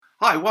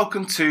Hi,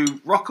 welcome to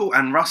Rockall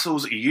and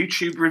Russell's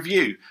YouTube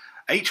review.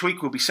 Each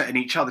week we'll be setting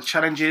each other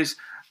challenges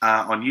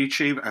on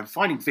YouTube and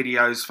finding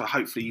videos for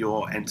hopefully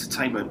your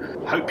entertainment.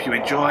 Hope you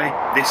enjoy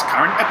this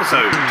current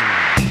episode.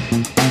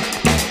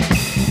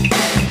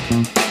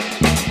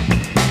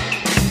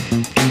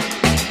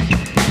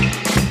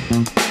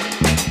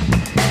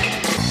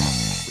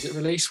 Is it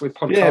released with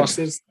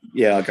podcasters?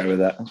 Yeah, I'll go with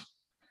that.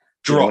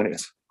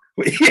 Dropped.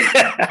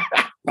 Yeah,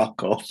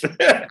 fuck off.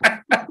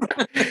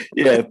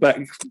 Yeah,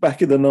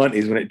 back in the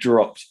 90s when it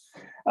dropped.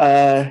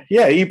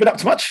 You've been up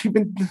to much?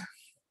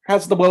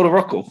 How's the world of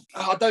Rockall?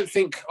 I don't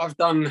think I've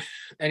done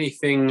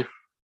anything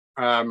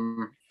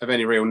of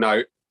any real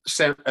note.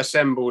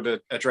 Assembled a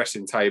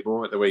dressing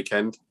table at the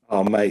weekend.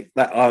 Oh, mate,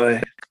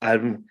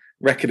 I'm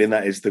reckoning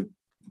that is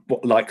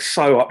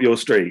so up your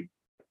street.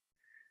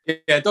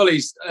 Yeah,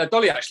 Dolly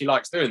actually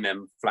likes doing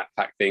them flat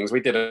pack things.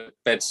 We did a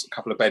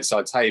couple of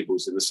bedside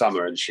tables in the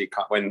summer, and she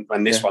cut when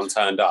this one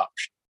turned up,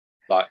 she,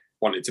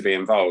 wanted to be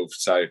involved.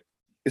 So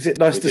is it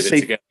nice to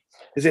see?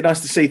 Is it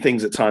nice to see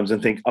things at times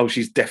and think, oh,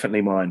 she's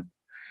definitely mine?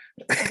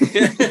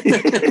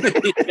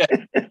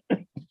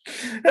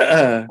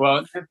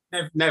 Well,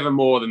 never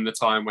more than the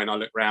time when I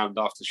looked round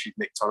after she'd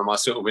nicked one of my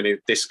salt and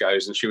vinegar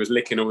discos and she was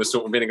licking all the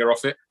salt and vinegar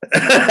off it.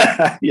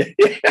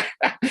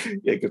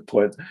 Yeah, good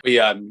point.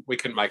 We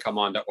couldn't make our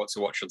mind up what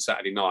to watch on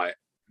Saturday night,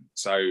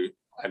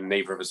 and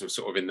neither of us were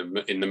sort of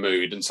in the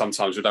mood. And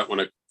sometimes we don't want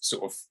to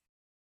sort of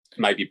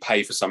maybe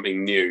pay for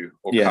something new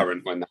or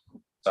current when.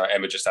 So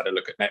Emma just had a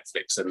look at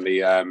Netflix and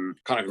the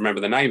can't even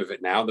remember the name of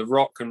it now. The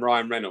Rock and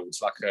Ryan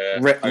Reynolds, like a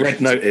Red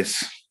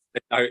Notice.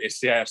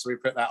 Notice, yeah. So we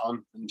put that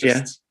on and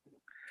just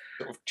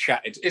sort of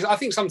chatted. I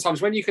think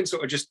sometimes when you can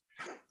sort of just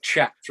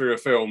chat through a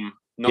film,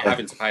 not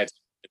having to pay attention,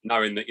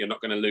 knowing that you're not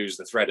going to lose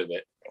the thread of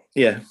it.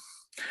 Yeah.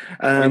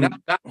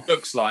 That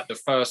looks like the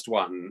first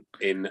one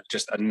in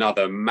just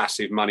another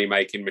massive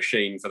money-making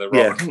machine for The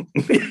Rock.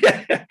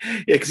 Yeah,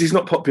 because he's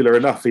not popular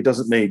enough. He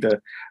doesn't need. I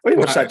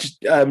watched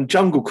that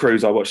Jungle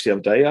Cruise I watched the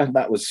other day.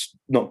 That was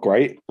not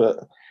great,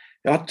 but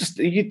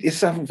it's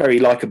something very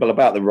likable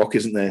about The Rock,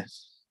 isn't there?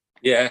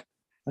 Yeah,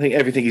 I think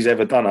everything he's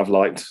ever done I've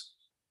liked.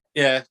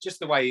 Yeah, just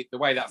the way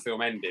that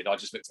film ended. I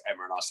just looked at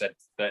Emma and I said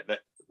that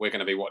we're going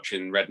to be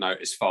watching Red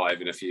Notice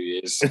 5 in a few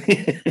years.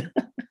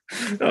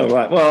 All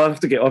right, well, I'll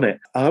have to get on it.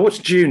 I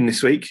watched Dune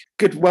this week.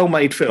 Good,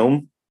 well-made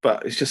film,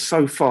 but it's just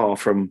so far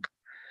from,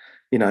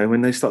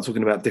 when they start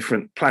talking about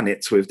different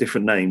planets with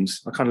different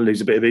names, I kind of lose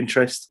a bit of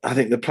interest. I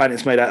think the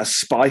planet's made out of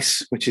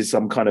spice, which is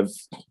some kind of,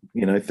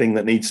 thing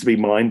that needs to be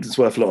mined. It's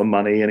worth a lot of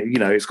money, and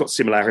it's got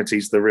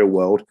similarities to the real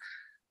world.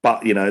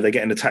 But they're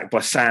getting attacked by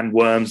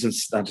sandworms, and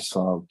I just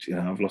thought,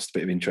 I've lost a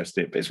bit of interest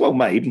in it. But it's well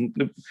made. And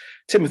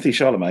Timothée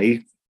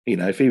Chalamet,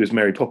 if he was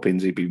Mary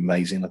Poppins, he'd be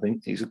amazing. I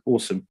think he's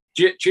awesome.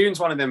 Dune's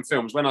one of them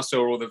films. When I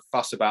saw all the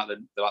fuss about the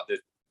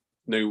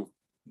new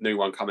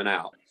one coming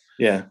out,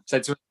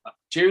 said to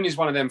Dune is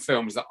one of them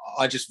films that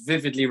I just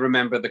vividly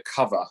remember the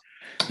cover.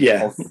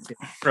 Yeah,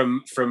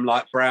 from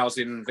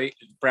browsing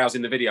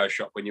the video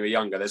shop when you were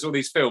younger. There's all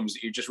these films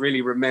that you just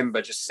really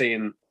remember just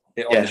seeing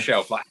it on the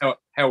shelf. Like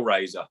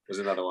Hellraiser was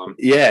another one.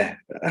 Yeah,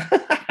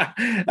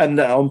 and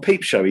on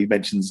Peep Show he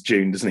mentions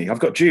Dune, doesn't he? I've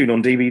got Dune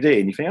on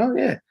DVD, and you think, oh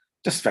yeah,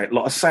 just a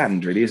lot of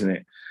sand, really, isn't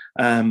it?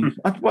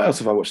 What else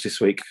have I watched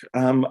this week?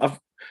 I've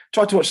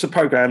tried to watch the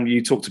program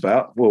you talked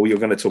about. Well, you're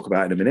going to talk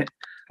about in a minute.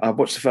 I've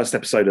watched the first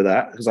episode of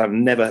that because I've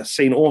never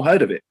seen or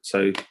heard of it.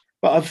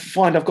 But I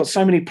find I've got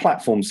so many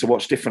platforms to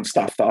watch different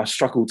stuff that I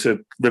struggle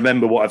to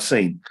remember what I've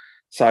seen.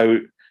 So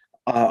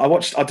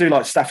I do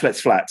like Staff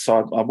Lets Flat.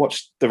 So I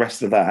watched the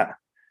rest of that,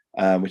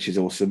 which is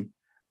awesome.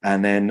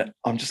 And then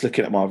I'm just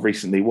looking at what I've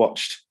recently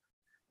watched.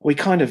 We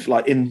kind of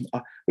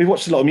we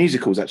watched a lot of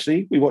musicals,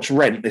 actually. We watched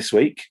Rent this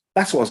week.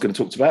 That's what I was going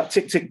to talk about.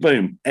 Tick, Tick,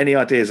 Boom. Any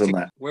ideas on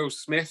that? Will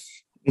Smith?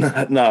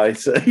 No,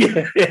 it's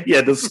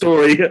the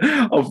story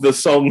of the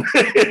song.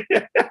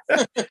 I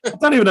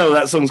don't even know what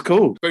that song's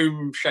called.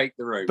 Boom, Shake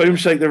the Room. Boom,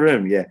 Shake the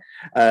Room, yeah.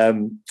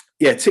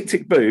 Tick,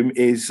 Tick, Boom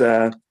is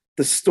the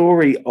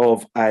story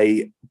of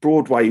a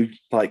Broadway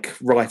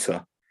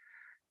writer,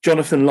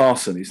 Jonathan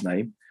Larson, his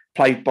name,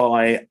 played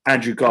by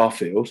Andrew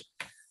Garfield.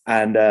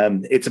 And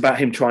it's about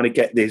him trying to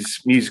get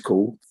this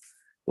musical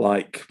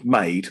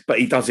made, but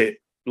he does it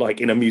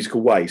in a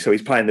musical way. So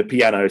he's playing the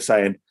piano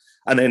saying,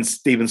 and then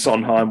Stephen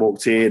Sondheim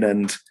walked in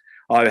and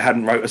I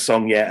hadn't wrote a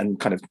song yet, and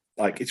kind of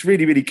it's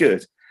really, really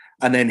good.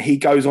 And then he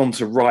goes on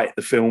to write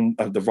the film,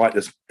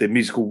 the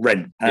musical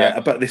Rent.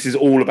 But this is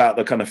all about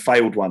the kind of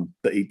failed one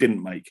that he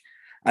didn't make.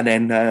 And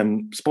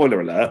then, spoiler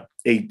alert,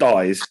 he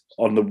dies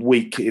on the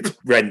week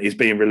Rent is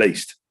being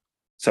released.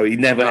 So he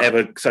never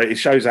ever. So it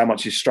shows how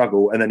much he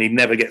struggled, and then he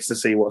never gets to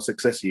see what a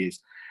success he is.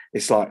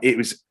 It's it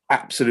was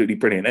absolutely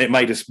brilliant. It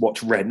made us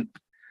watch Rent,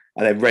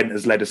 and then Rent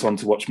has led us on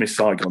to watch Miss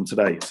Saigon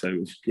today. So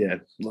a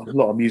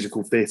lot of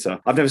musical theatre.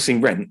 I've never seen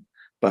Rent,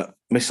 but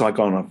Miss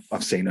Saigon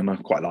I've seen, and I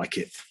quite like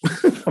it.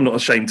 I'm not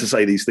ashamed to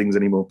say these things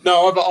anymore.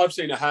 No, I've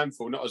seen a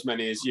handful, not as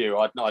many as you.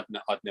 I'd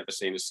never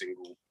seen a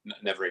single.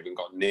 Never even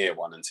got near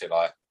one until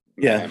I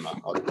met Emma.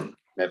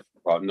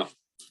 Not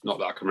Not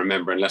that I can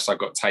remember, unless I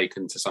got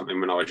taken to something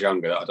when I was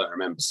younger that I don't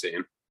remember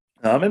seeing.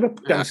 I remember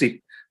going to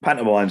see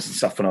pantomimes and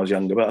stuff when I was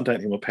younger, but I don't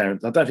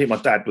think my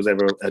dad was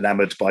ever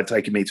enamoured by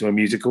taking me to a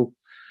musical.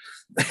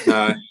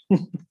 No,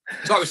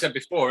 it's like we said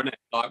before, isn't it?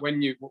 Like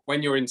when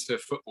you're into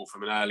football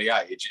from an early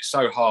age, it's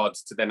so hard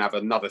to then have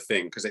another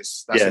thing because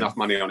that's enough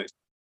money on it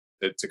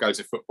to go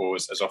to football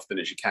as often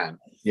as you can.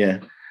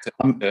 Yeah,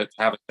 to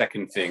have a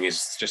second thing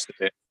is just a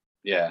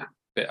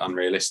bit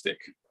unrealistic.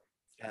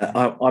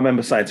 I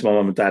remember saying to my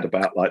mum and dad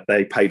about like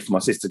they paid for my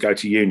sister to go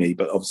to uni,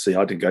 but obviously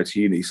I didn't go to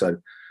uni, so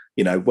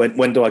you know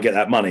when do I get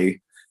that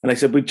money? And they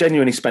said we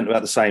genuinely spent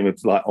about the same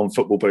with like on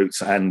football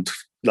boots and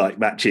like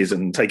matches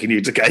and taking you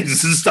to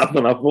games and stuff.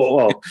 And I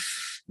thought,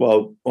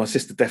 well, my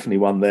sister definitely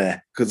won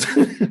there because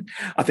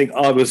I think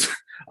I was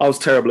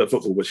terrible at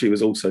football, but she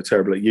was also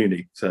terrible at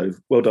uni. So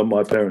well done,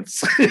 my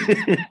parents. We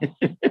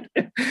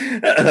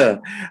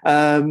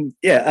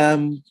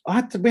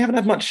haven't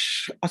had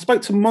much. I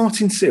spoke to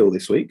Martin Seal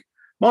this week.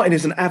 Martin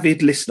is an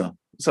avid listener.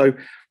 So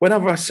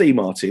whenever I see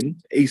Martin,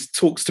 he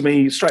talks to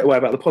me straight away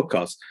about the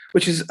podcast,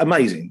 which is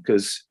amazing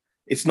because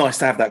it's nice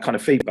to have that kind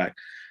of feedback.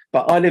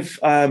 But I live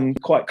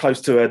quite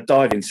close to a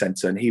diving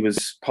centre, and he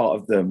was part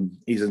of them.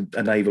 He's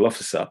a naval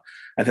officer,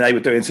 and they were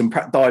doing some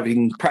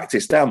diving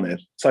practice down there.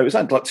 So it was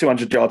like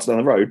 200 yards down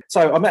the road.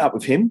 So I met up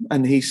with him,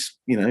 and he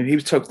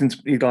was talking to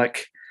me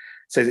like,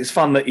 says it's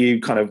fun that you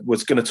kind of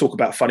was going to talk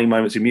about funny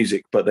moments in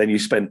music, but then you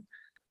spent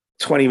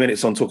 20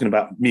 minutes on talking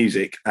about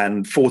music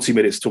and 40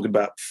 minutes talking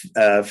about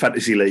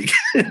Fantasy League.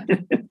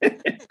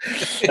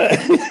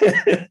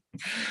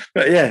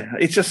 But yeah,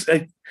 it's just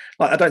like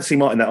I don't see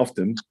Martin that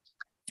often.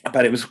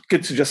 But it was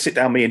good to just sit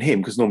down, me and him,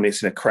 because normally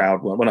it's in a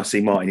crowd. When I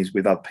see Martin, he's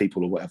with other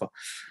people or whatever.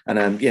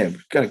 And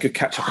got a good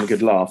catch up and a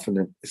good laugh.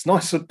 And it's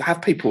nice to have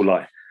people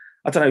like,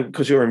 I don't know,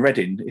 because you're in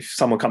Reading, if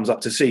someone comes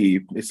up to see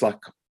you, it's like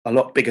a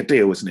lot bigger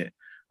deal, isn't it?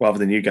 Rather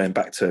than you going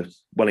back to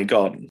Welling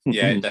Garden.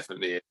 Yeah, it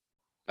definitely is.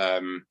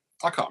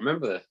 I can't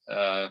remember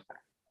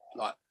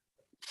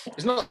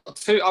it's not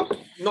too.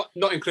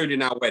 Not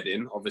including our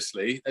wedding,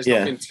 obviously. There's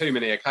not been too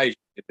many occasions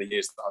in the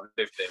years that I've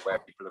lived there where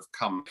people have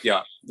come.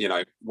 Yeah,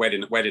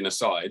 wedding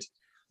aside.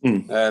 A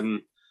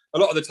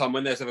lot of the time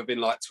when there's ever been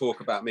like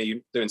talk about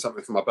me doing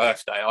something for my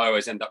birthday, I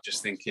always end up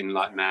just thinking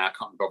like, nah, I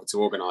can't bother to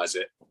organise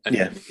it. And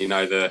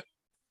the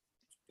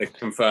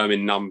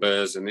confirming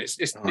numbers, and it's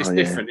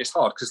different. It's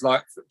hard because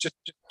like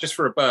just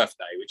for a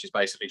birthday, which is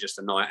basically just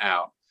a night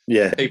out.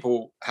 Yeah,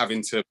 people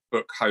having to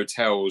book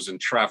hotels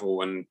and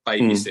travel and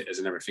babysitters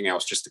and everything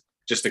else just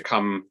to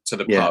come to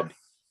the pub.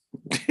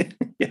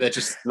 They're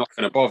just not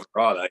going to bother,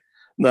 are they?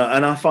 No,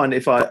 and I find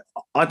if I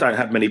don't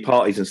have many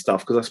parties and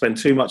stuff because I spend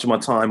too much of my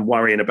time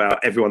worrying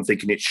about everyone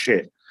thinking it's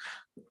shit.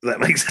 That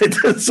makes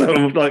sense. So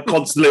I'm like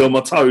constantly on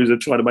my toes and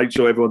trying to make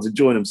sure everyone's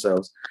enjoying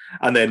themselves.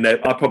 And then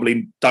I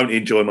probably don't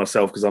enjoy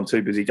myself because I'm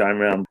too busy going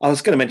around. I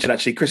was going to mention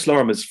actually Chris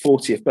Lorimer's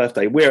 40th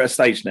birthday. We're at a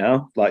stage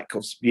now, like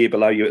a year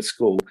below you at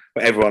school,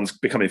 but everyone's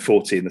becoming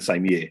 40 in the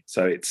same year.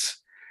 So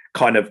it's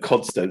kind of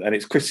constant. And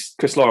it's Chris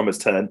Lorimer's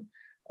turn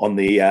on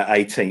the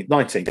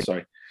 19th,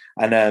 sorry.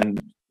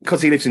 And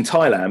because he lives in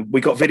Thailand, we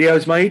got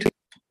videos made.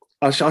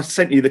 I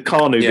sent you the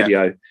Kanu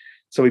video.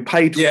 So we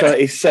paid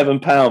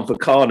 £37 for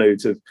Kanu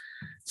to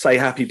say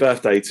happy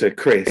birthday to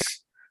Chris.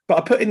 But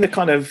I put in the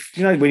kind of,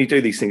 when you do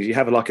these things, you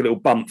have like a little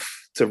bump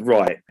to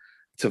write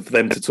for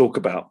them to talk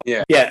about.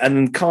 Yeah.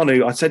 And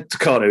Kanu, I said to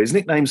Kanu, his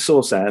nickname's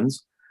Sauce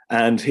Hands,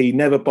 and he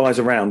never buys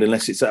around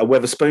unless it's at a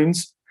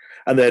Weatherspoons.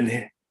 And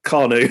then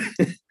Kanu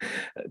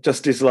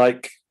just is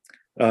like,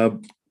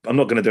 I'm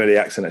not going to do any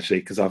accent actually,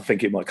 because I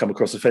think it might come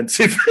across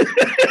offensive.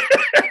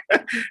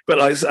 But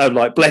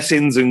like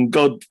blessings and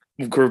God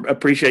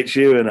appreciates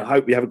you, and I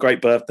hope you have a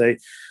great birthday.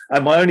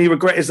 And my only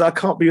regret is that I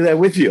can't be there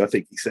with you, I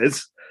think he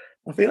says.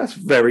 I think that's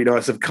very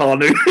nice of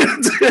Kanu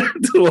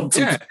to want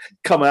to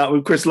come out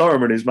with Chris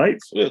Lorimer and his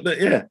mates. But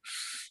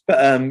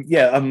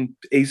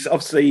he's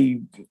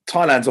obviously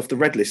Thailand's off the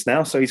red list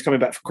now, so he's coming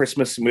back for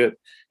Christmas. And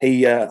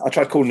I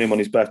tried calling him on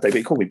his birthday, but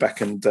he called me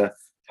back, and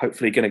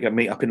hopefully going to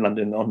meet up in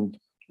London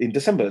in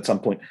December at some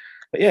point.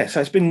 But so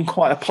it's been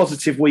quite a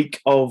positive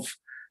week of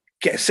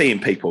seeing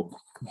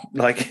people.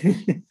 Like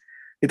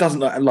it doesn't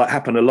like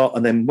happen a lot,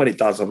 and then when it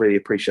does, I really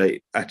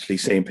appreciate actually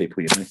seeing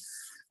people.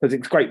 Because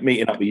it's great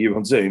meeting up with you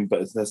on Zoom, but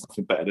there's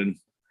nothing better than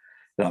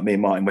me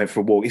and Martin went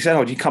for a walk. He said,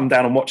 "Oh, do you come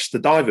down and watch the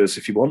divers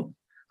if you want?" And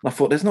I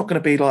thought, there's not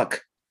going to be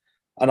like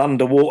an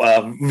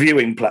underwater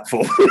viewing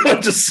platform.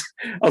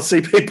 I'll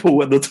see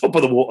people at the top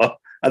of the water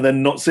and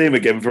then not see him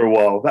again for a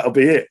while. That'll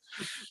be it.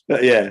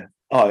 But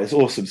it's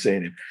awesome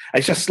seeing him.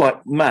 It's just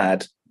like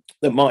mad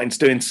that Martin's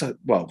doing so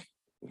well.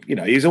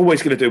 He's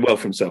always going to do well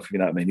for himself. You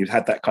know what I mean? He's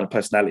had that kind of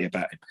personality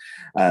about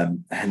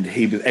him, and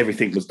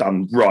everything was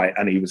done right,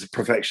 and he was a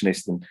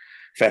perfectionist, and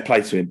fair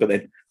play to him. But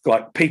then,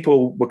 like,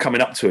 people were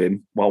coming up to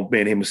him while me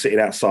and him were sitting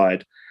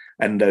outside,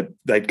 and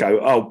they'd go,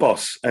 "Oh,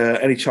 boss,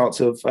 any chance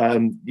of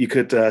you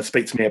could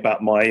speak to me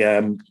about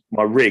my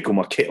my rig or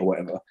my kit or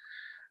whatever?"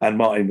 And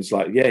Martin was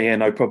like, "Yeah,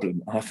 no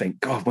problem." And I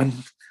think, God, when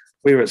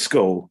we were at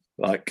school,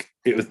 like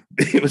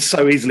it was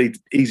so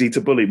easy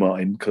to bully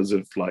Martin because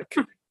of like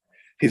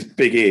his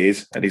big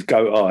ears and his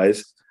goat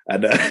eyes.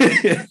 And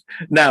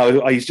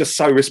now he's just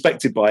so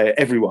respected by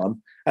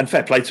everyone. And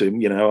fair play to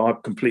him, I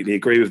completely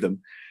agree with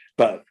them.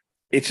 But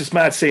it's just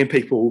mad seeing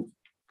people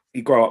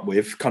you grow up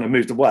with kind of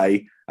moved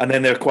away, and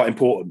then they're quite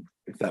important,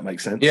 if that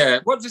makes sense. Yeah.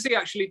 What does he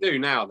actually do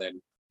now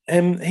then? I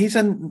know he's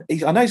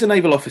a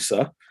naval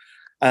officer,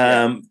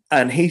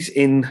 and he's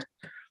in.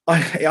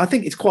 I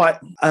think it's quite.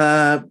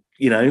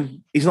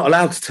 He's not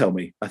allowed to tell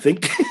me. I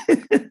think.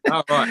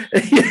 Oh right.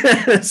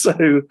 Yeah.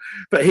 So,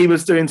 but he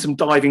was doing some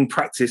diving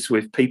practice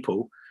with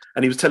people,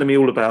 and he was telling me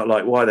all about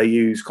like why they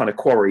use kind of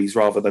quarries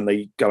rather than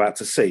they go out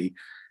to sea,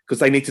 because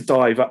they need to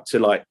dive up to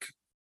like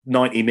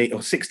 90 meters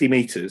or 60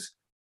 meters.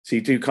 So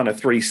you do kind of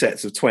 3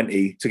 sets of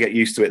 20 to get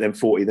used to it, then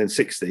 40, then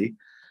 60.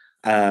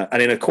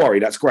 And in a quarry,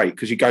 that's great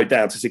because you go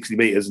down to 60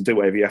 meters and do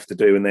whatever you have to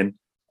do, and then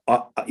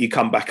you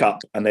come back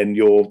up, and then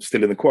you're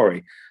still in the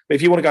quarry. But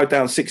if you want to go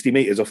down 60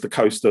 meters off the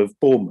coast of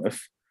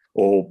Bournemouth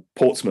or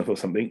Portsmouth or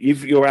something,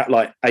 you're at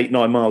like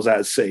 8-9 miles out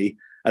at sea,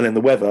 and then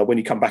the weather, when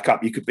you come back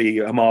up, you could be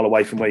a mile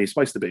away from where you're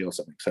supposed to be or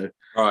something. So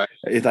right.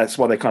 That's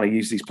why they kind of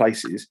use these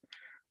places.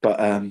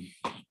 But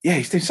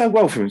he's doing so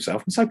well for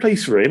himself. I'm so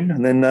pleased for him.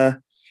 And then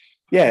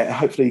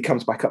hopefully he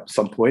comes back up at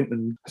some point.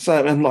 And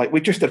like we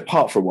drifted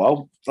apart for a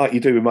while, like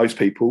you do with most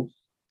people.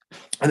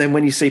 And then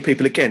when you see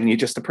people again, you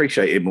just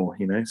appreciate it more. I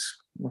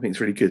think it's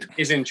really good.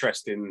 It's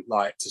interesting,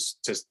 like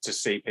to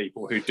see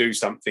people who do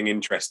something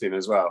interesting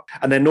as well.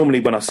 And then normally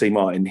when I see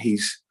Martin, he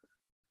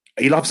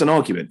loves an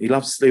argument.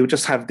 He'll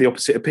just have the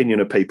opposite opinion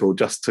of people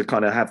just to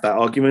kind of have that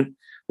argument,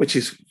 which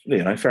is,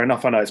 fair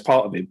enough. I know it's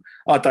part of him.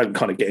 I don't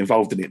kind of get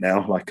involved in it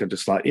now. Like I'm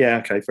just like, yeah,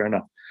 okay, fair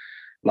enough.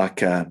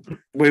 Like I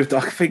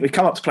think we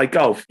come up to play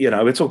golf. We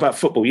talk about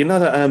football.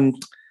 That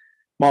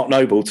Mark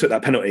Noble took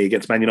that penalty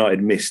against Man United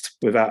and missed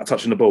without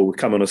touching the ball. Would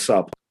come on a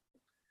sub,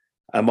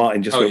 and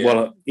Martin just went,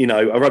 "Well,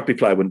 a rugby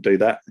player wouldn't do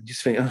that." And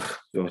just think, oh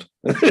god.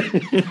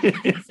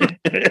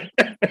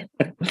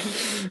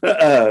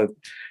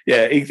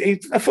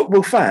 He's a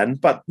football fan,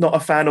 but not a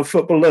fan of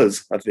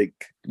footballers. I think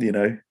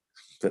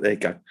But there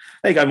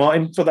you go,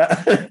 Martin. For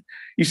that,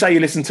 you say you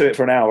listen to it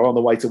for an hour on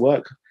the way to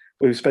work.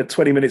 We've spent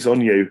 20 minutes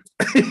on you.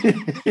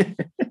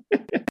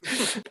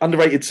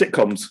 Underrated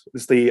sitcoms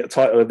is the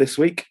title of this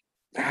week.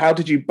 How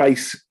did you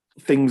base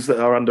things that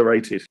are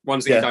underrated?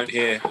 Ones that you don't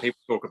hear people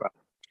talk about,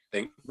 I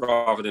think,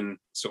 rather than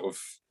sort of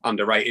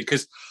underrated.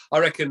 Because I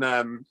reckon,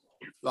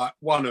 like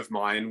one of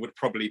mine would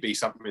probably be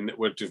something that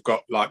would have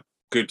got like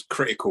good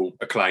critical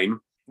acclaim.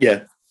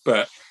 Yeah.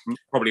 But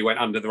probably went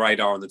under the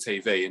radar on the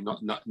TV, and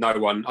not no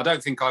one. I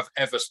don't think I've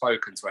ever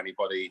spoken to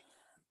anybody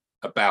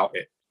about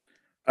it.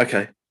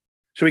 Okay.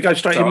 Shall we go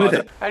straight in with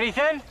it?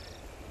 Anything?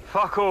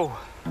 Fuck all.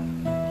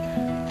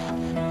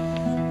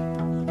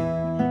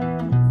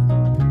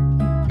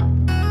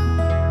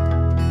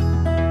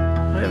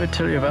 I ever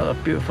tell you about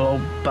the beautiful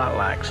old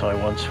battle axe I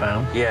once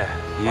found? Yeah,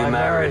 you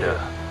married her.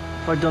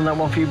 Have I done that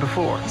one for you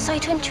before? Sorry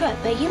to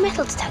interrupt, but are you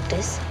metal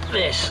detectors?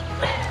 This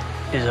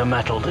is a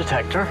metal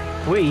detector.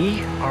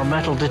 We are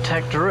metal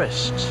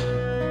detectorists.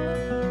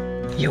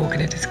 You're going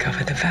to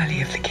discover the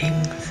Valley of the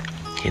Kings.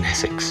 In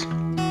Essex.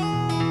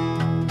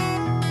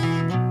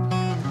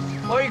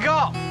 What you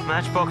got?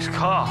 Matchbox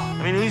car.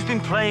 I mean, who's been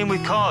playing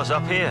with cars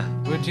up here?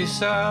 Would you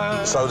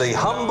say? So the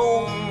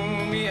humble,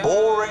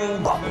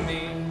 boring button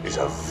is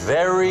a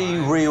very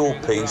real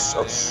piece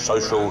of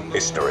social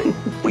history.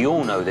 We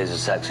all know there's a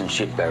Saxon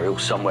ship burial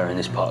somewhere in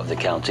this part of the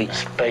county.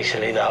 It's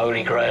basically the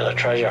holy grail of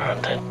treasure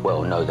hunting.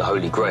 Well, no, the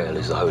Holy Grail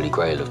is the Holy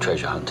Grail of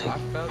treasure hunting.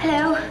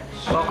 Hello.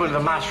 Welcome to the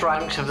mass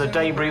ranks of the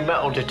Daybury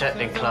Metal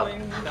Detecting Club.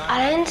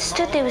 I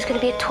understood there was going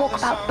to be a talk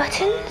about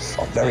buttons.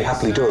 I'll very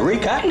happily do a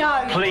recap.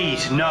 No.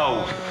 Please,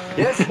 no.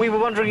 Yes? We were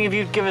wondering if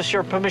you'd give us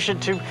your permission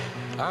to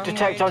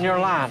detect on your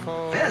land.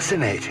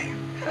 Fascinating.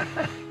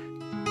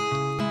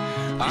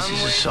 This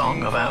is a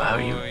song about how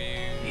you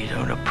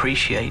don't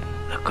appreciate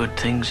the good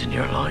things in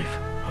your life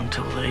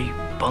until they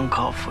bunk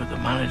off with the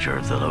manager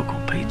of the local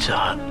Pizza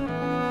Hut.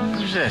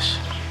 Who's this?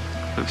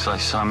 Looks like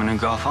Simon and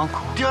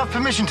Garfunkel. Do you have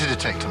permission to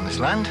detect on this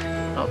land?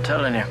 Not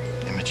telling you.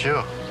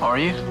 Immature. Are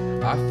you?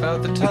 I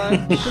felt the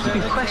time. I've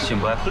been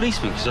questioned by a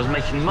policeman because I was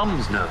making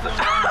mums nervous.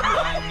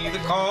 The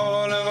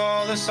call of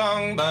all the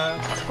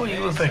songbirds. I thought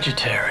you were a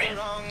vegetarian.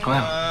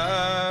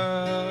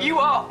 Well, You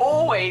are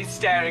always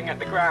staring at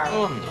the ground.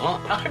 Oh, I'm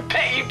not. I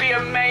bet you'd be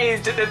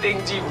amazed at the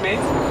things you've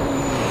missed.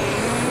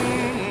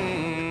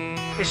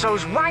 It's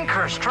those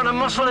wankers trying to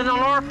muscle in on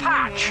our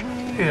patch.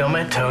 You don't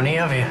met Tony,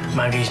 have you?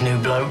 Maggie's new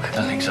bloke.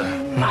 I think so.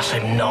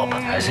 Massive knob.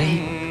 Has he?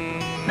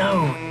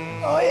 No.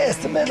 Oh, yes,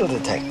 the metal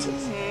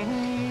detectors.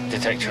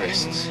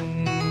 Detectorists.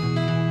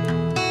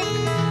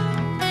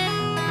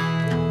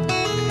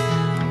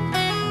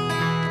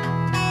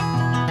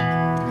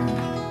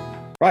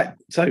 Right.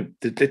 So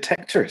the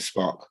Detectorists,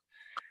 Mark.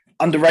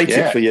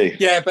 Underrated for you.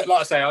 Yeah, but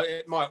like I say,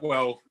 it might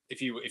well,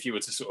 if you were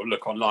to sort of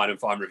look online and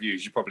find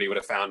reviews, you probably would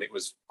have found it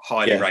was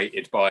highly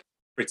rated by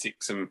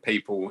critics and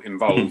people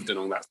involved and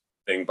all that.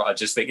 thing, but I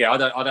just think, I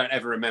don't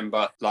ever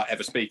remember like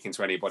ever speaking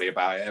to anybody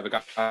about it, ever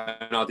going,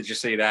 "Oh, did you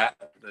see that?"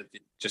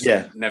 Just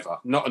never.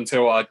 Not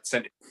until I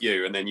sent it to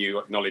you, and then you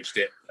acknowledged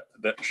it.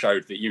 That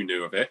showed that you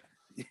knew of it.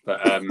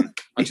 But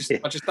I just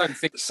don't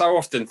think so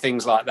often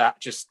things like that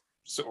just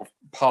sort of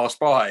pass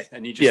by,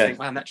 and you just think,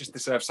 man, that just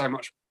deserves so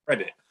much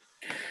credit.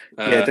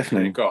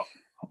 Definitely. Got.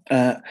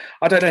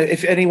 I don't know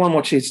if anyone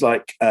watches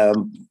like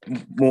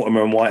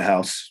Mortimer and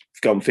Whitehouse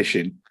Gone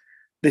Fishing.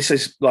 This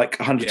is like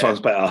 100 times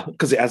better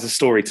because it has a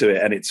story to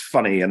it and it's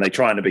funny and they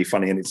trying to be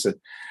funny and it's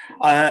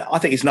I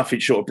think it's nothing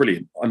short of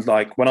brilliant. And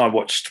like when I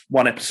watched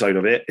one episode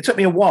of it, it took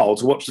me a while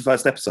to watch the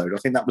first episode. I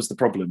think that was the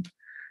problem.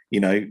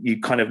 You know,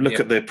 you kind of look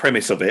at the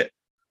premise of it,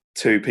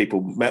 two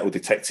people metal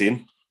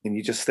detecting, and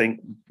you just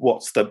think,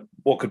 what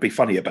could be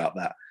funny about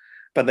that?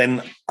 But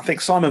then I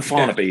think Simon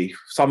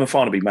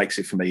Farnaby makes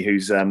it for me,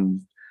 who's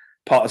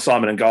part of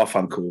Simon and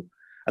Garfunkel.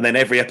 And then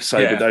every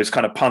episode with those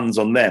kind of puns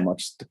on them,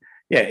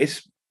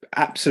 it's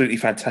absolutely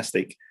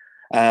fantastic.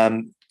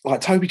 Like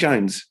Toby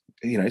Jones,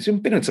 you know, he's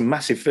been in some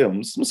massive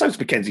films. So is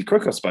Mackenzie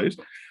Crook, I suppose.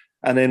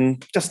 And then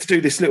just to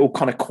do this little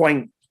kind of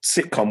quaint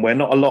sitcom where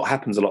not a lot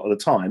happens a lot of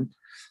the time.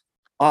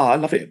 I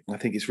love it. I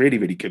think it's really,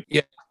 really good.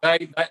 Yeah,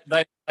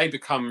 they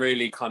become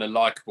really kind of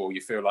likable.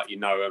 You feel like you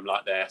know them,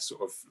 like they're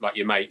sort of like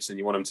your mates, and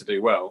you want them to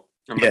do well.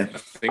 I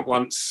think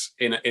once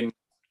in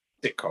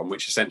sitcom,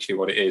 which is essentially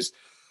what it is,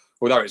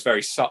 although it's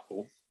very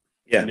subtle.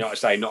 Yeah, you know what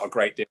I say, not a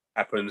great deal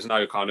happens.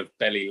 No kind of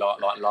belly like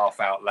laugh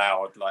out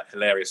loud, like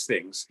hilarious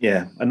things.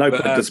 Yeah, and no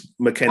point does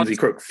Mackenzie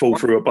Crook fall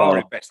through a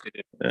bar.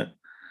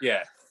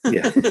 Yeah.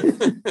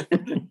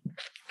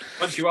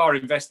 Once you are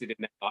invested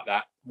in it like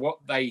that, what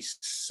they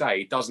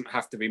say doesn't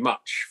have to be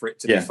much for it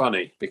to be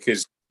funny,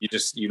 because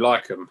you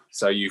like them,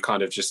 so you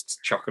kind of just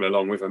chuckle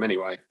along with them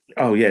anyway.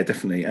 Oh yeah,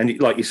 definitely. And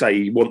like you say,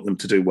 you want them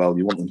to do well,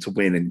 you want them to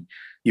win, and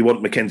you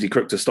want Mackenzie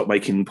Crook to stop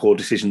making poor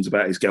decisions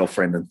about his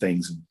girlfriend and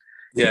things, and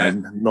you know,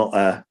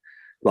 not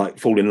like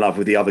fall in love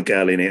with the other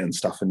girl in it and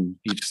stuff. And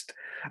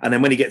and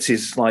then when he gets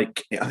his,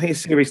 like, I think it's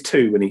series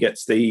 2 when he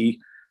gets the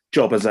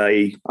job as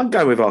I'm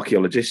going with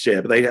archaeologist,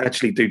 but they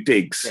actually do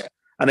digs. Yeah.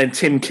 And then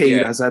Tim Key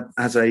has a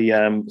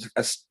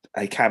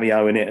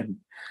cameo in it.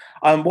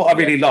 And what I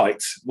really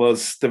liked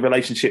was the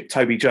relationship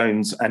Toby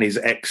Jones and his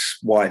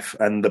ex-wife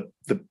and the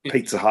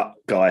Pizza Hut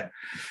guy,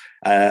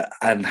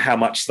 and how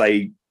much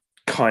he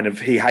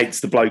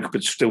hates the bloke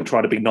but still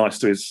trying to be nice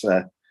to his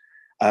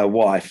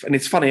wife. And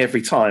it's funny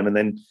every time. And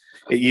then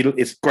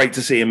it's great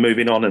to see him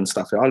moving on and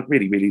stuff. I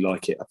really, really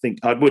like it. I think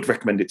I would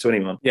recommend it to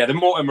anyone. Yeah, the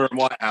Mortimer and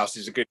Whitehouse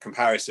is a good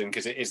comparison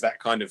because it is that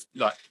kind of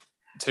like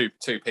two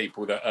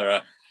people that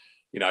are,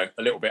 you know,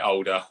 a little bit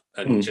older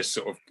and just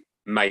sort of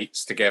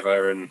mates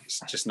together, and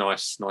it's just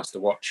nice to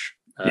watch.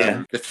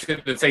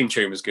 The theme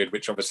tune was good,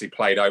 which obviously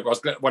played over.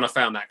 When I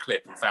found that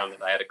clip and found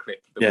that they had a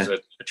clip, there was a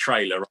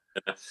trailer,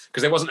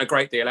 because there wasn't a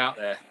great deal out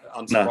there,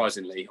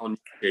 unsurprisingly, on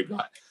YouTube,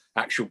 like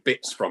actual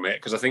bits from it.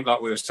 Because I think,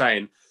 like we were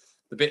saying,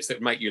 the bits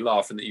that make you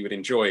laugh and that you would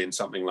enjoy in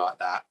something like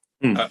that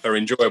are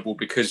enjoyable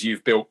because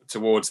you've built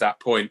towards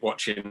that point,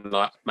 watching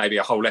like maybe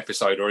a whole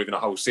episode or even a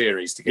whole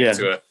series to get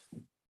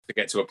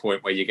to a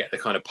point where you get the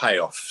kind of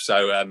payoff.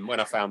 So when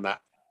I found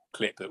that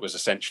clip that was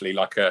essentially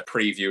like a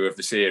preview of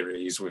the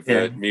series with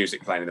the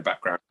music playing in the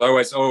background, I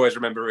always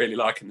remember really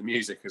liking the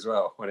music as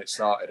well when it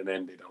started and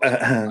ended.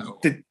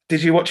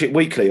 Did you watch it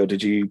weekly or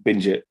did you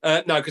binge it?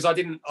 No, because I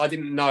didn't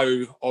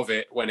know of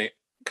it when it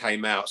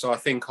came out. So I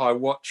think I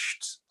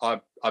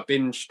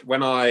binged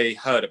when I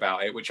heard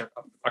about it, which I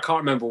can't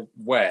remember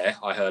where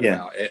I heard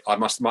about it. I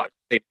might have seen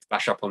it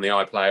flash up on the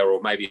iPlayer,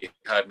 or maybe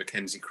heard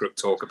Mackenzie Crook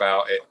talk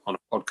about it on a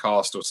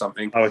podcast or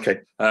something. Oh, okay.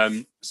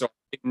 So I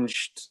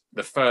binged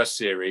the first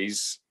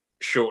series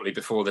shortly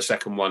before the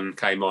second one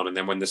came on, and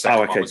then when the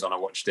second one was on, I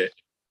watched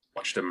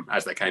them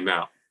as they came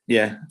out.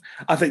 Yeah,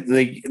 I think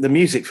the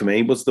music for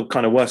me was the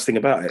kind of worst thing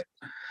about it,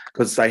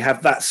 because they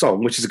have that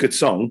song, which is a good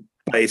song,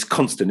 but it's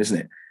constant, isn't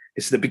it?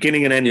 It's the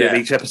beginning and end of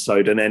each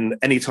episode, and then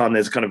anytime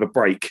there's kind of a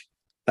break,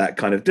 that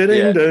kind of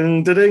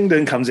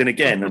da-ding-ding comes in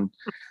again, and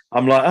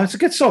I'm like, oh, it's a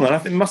good song, and I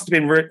think it must have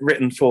been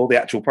written for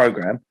the actual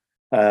program.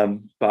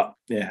 But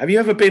yeah, have you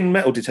ever been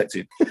metal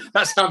detected?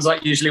 That sounds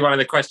like usually one of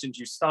the questions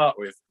you start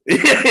with.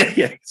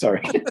 yeah,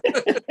 sorry.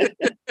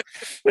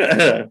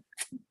 No.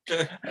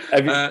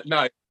 I'd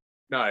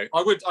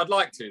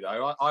like to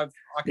though. I can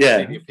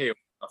see the appeal of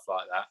stuff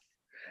like that.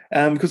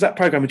 Because that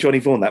program with Johnny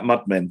Vaughan, that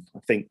Mudmen, I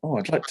think,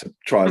 I'd like to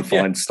try and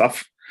find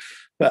stuff.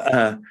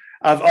 But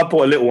I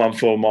bought a little one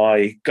for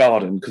my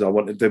garden because I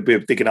wanted to be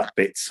digging up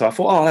bits. So I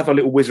thought, I'll have a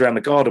little whiz around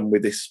the garden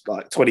with this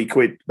like 20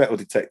 quid metal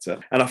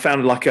detector. And I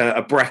found like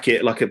a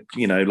bracket, like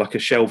a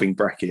shelving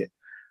bracket.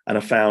 And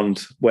I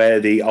found where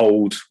the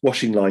old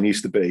washing line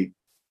used to be.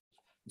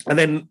 And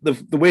then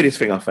the weirdest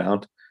thing I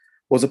found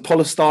was a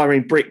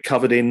polystyrene brick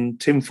covered in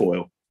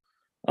tinfoil.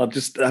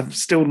 I've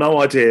still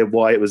no idea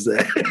why it was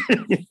there.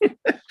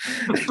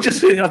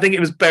 I think it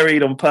was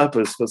buried on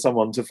purpose for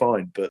someone to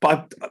find.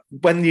 But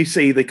when you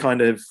see the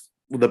kind of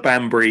the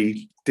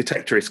Banbury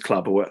Detectorist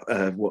Club or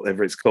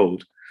whatever it's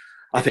called,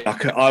 I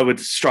think I would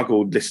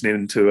struggle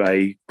listening to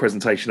a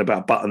presentation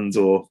about buttons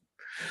or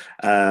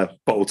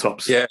bottle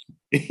tops. Yeah.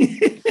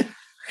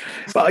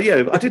 But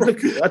yeah, I did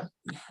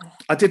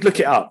look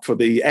it up for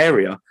the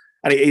area,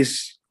 and it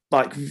is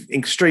like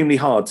extremely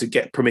hard to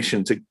get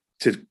permission to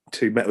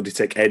metal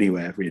detect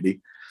anywhere,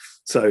 really.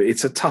 So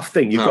it's a tough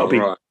thing. You've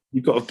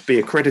got to be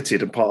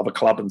accredited and part of a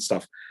club and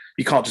stuff.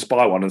 You can't just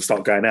buy one and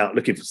start going out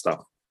looking for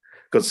stuff,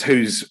 because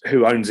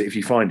who owns it if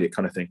you find it,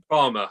 kind of thing.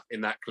 Farmer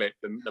in that clip,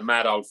 the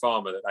mad old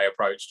farmer that they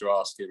approached to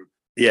ask him.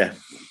 Yeah,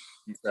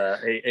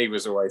 he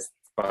was always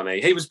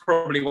funny. He was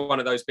probably one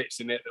of those bits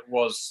in it that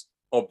was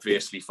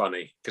obviously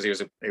funny, because he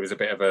was a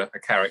bit of a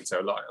character.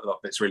 A lot of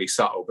it's really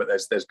subtle, but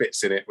there's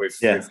bits in it with.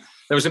 There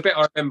was a bit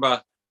I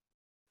remember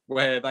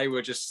where they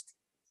were just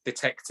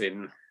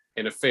detecting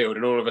in a field,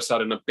 and all of a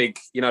sudden a big,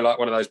 like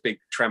one of those big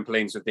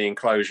trampolines with the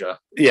enclosure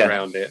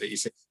around it that you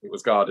see, it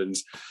was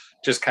gardens,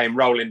 just came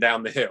rolling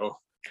down the hill,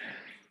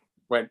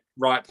 went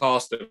right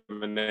past them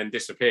and then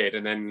disappeared,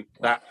 and then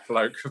that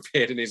bloke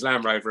appeared in his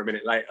Land Rover a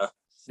minute later.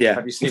 Yeah.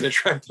 Have you seen a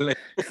trampoline?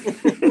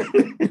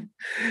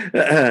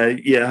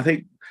 I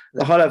think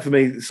the highlight for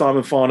me,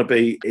 Simon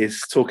Farnaby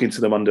is talking to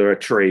them under a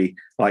tree,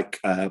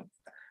 and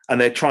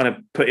they're trying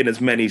to put in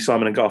as many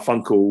Simon and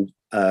Garfunkel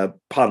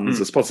puns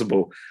as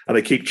possible, and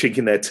they keep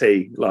chinking their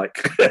tea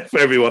for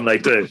everyone they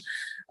do.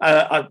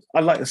 I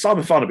like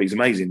Simon Farnaby's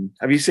amazing.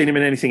 Have you seen him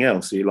in anything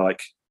else you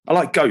like? I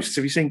like Ghosts.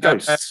 Have you seen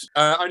Ghosts?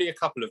 Only a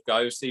couple of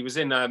Ghosts. He was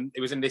in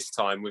This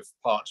Time with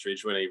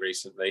Partridge, wasn't he,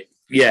 recently?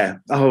 Yeah.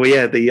 Oh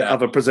yeah, the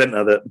other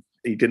presenter that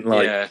he didn't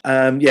like.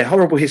 Yeah.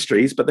 Horrible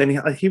Histories, but then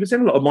he was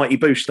in a lot of Mighty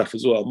Boosh stuff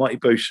as well. Mighty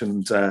Boosh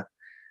and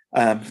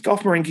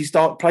Garth Marenghi's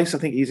Dark Place. I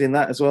think he's in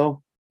that as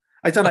well.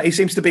 I don't know. He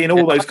seems to be in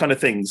all those kind of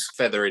things.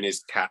 Feather in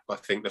his cap, I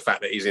think, the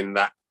fact that he's in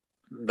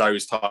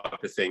those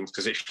type of things,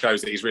 because it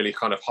shows that he's really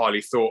kind of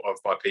highly thought of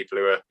by people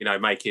who are,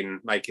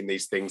 making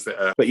these things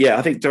that are. But yeah,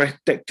 I think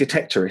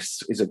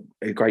Detectorists is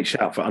a great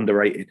shout for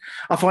underrated.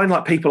 I find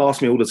people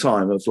ask me all the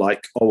time of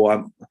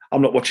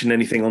I'm not watching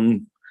anything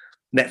on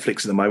Netflix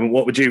at the moment.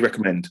 What would you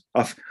recommend?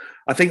 I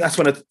think that's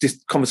when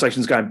this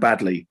conversation's going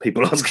badly.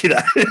 People ask you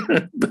that.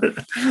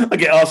 I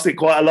get asked it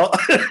quite a lot.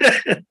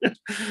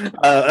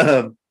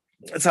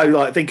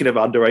 So thinking of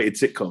underrated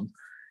sitcom,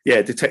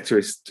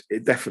 Detectorist,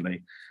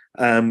 definitely.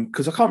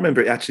 Because I can't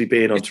remember it actually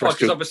being on terrestrial.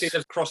 Because obviously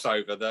there's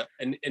crossover that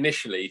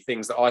initially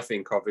things that I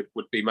think of it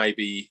would be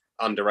maybe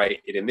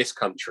underrated in this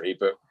country,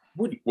 but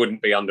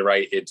wouldn't be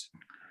underrated.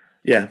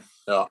 Yeah.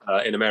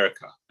 In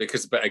America,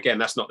 but again,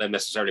 that's not them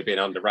necessarily being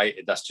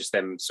underrated. That's just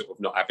them sort of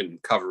not having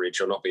coverage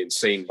or not being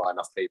seen by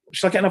enough people.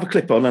 Should I get another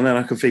clip on and then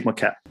I can feed my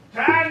cat?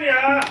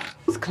 Tanya!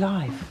 It's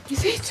Clive.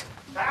 Is it?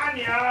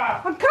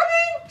 Tanya! I'm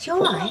coming! Is he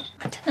all right?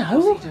 I don't know.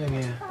 What's he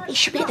doing here? He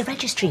should be at the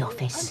registry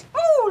office.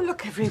 Oh,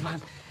 look,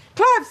 everyone.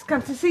 Clive's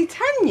come to see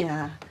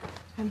Tanya.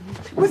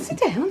 Well, sit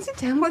down.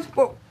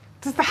 What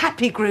does the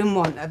happy groom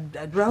want?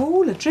 A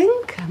roll, a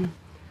drink?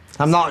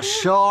 I'm not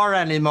sure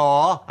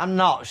anymore. I'm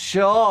not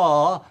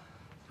sure.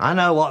 I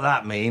know what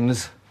that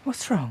means.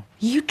 What's wrong?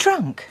 Are you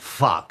drunk?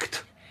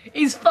 Fucked.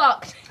 He's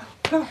fucked.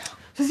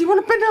 Does he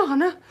want a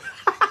banana?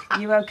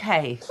 You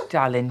okay,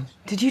 darling?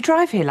 Did you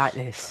drive here like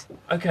this?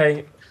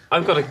 Okay,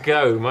 I've got to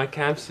go. My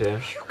cab's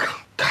here. You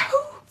can't go.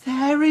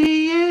 There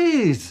he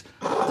is.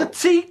 The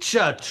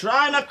teacher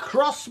trying to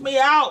cross me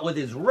out with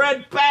his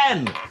red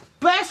pen.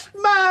 Best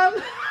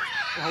man.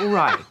 All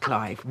right,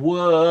 Clive.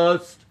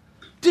 Worst.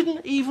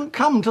 Didn't even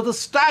come to the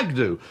stag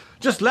do.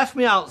 Just left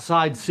me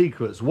outside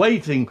Secrets,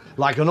 waiting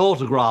like an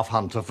autograph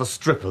hunter for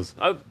strippers.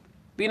 Oh,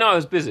 I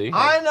was busy.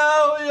 I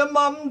know, your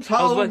mum told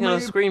I was working me. on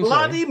a screenplay.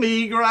 Bloody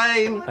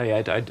migraine. Oh,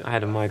 yeah, I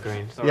had a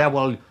migraine. Sorry. Yeah,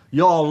 well,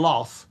 your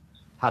loss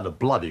had a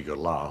bloody good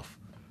laugh.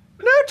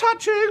 No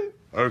touching.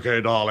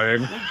 OK,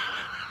 darling.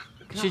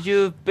 Should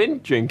you have been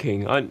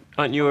drinking?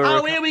 Aren't you a...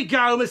 Oh, here we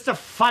go, Mr.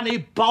 Funny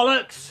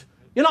Bollocks.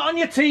 You're not on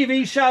your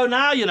TV show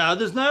now,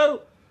 There's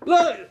no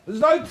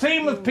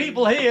team of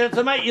people here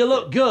to make you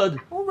look good.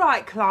 All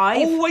right, Clive.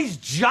 Always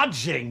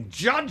judging.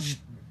 Judge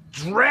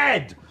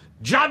Dredd.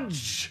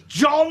 Judge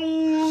John.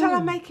 Shall I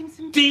make him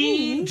some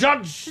tea?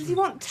 Judge. Does he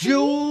want tea?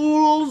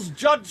 Jules.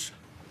 Judge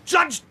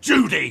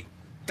Judy.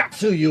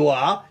 That's who you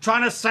are.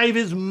 Trying to save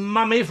his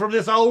mummy from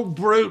this old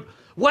brute.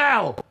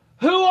 Well,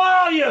 who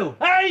are you,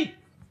 hey?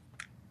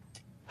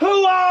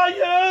 Who are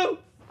you?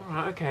 All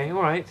right, okay,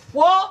 all right.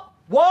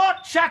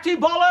 What, chatty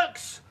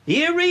bollocks?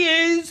 Here he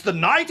is, the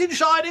knight in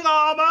shining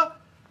armour.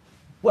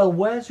 Well,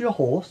 where's your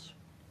horse?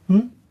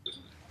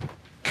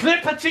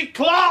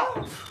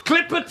 Clippity-clop!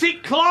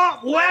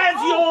 Clippity-clop!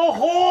 Where's your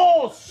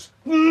horse?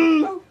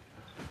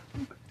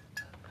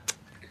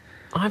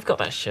 I've got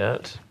that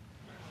shirt.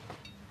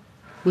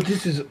 Well,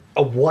 this is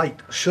a white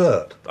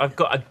shirt. I've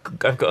got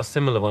a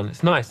similar one.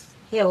 It's nice.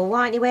 Yeah, well, why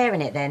aren't you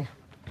wearing it then?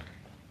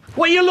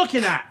 What are you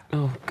looking at?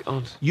 Oh,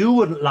 God. You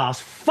wouldn't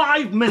last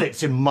 5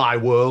 minutes in my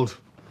world.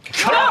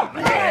 Come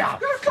here!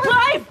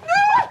 Clive!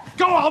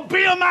 Go on,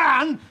 be a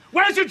man!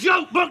 Where's your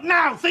joke book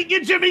now? Think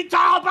you're Jimmy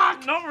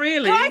Tarbuck? Not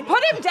really. Clive,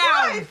 put him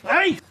down!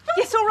 Hey!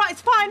 Yes, all right,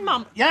 it's fine,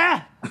 Mum.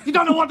 Yeah? You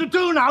don't know what to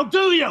do now,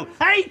 do you?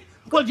 Hey?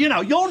 Well,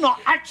 you're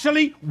not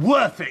actually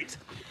worth it.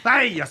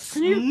 Hey, you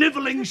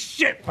snivelling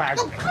shitbag!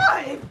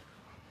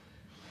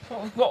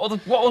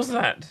 What was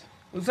that?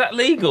 Was that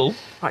legal?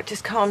 Right,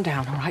 just calm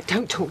down, all right?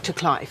 Don't talk to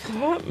Clive.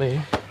 Hurt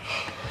me.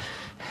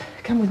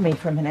 Come with me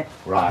for a minute.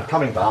 Right,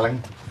 coming,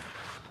 darling.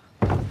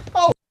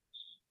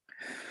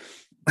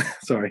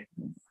 Sorry.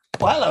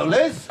 Well, hello,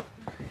 Liz.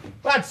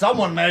 Glad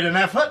someone made an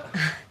effort.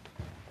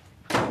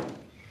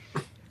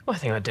 I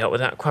think I dealt with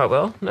that quite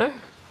well, no?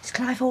 Is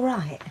Clive all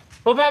right?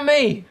 What about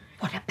me?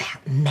 What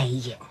about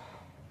me?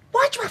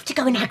 Why'd you have to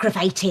go and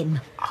aggravate him?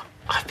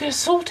 I've been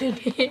assaulted.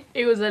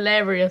 It was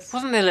hilarious. It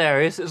wasn't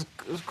hilarious, it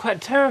was quite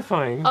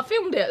terrifying. I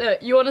filmed it.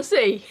 Look, you want to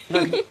see?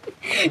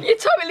 You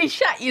totally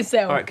shat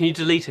yourself. All right, can you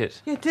delete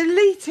it? Yeah,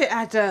 delete it,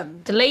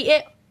 Adam. Delete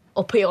it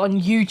or put it on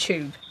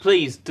YouTube.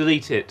 Please,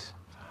 delete it.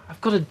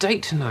 I've got a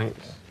date tonight.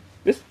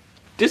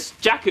 This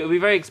jacket will be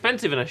very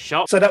expensive in a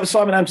shop. So that was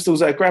Simon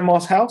Amstell's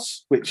Grandma's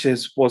House, which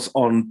was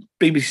on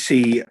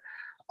BBC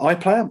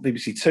iPlayer,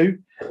 BBC Two.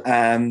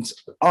 And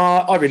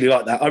I really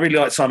like that. I really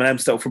like Simon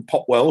Amstell from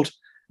Pop World.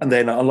 And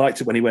then I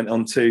liked it when he went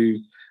on to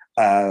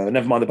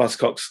Nevermind the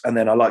Buzzcocks. And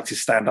then I liked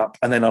his stand-up.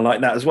 And then I like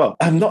that as well.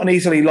 I'm not an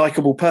easily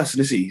likeable person,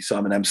 is he,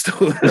 Simon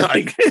Amstell?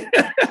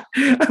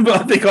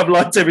 But I think I've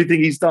liked everything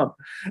he's done.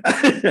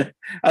 And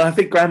I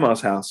think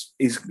Grandma's House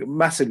is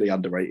massively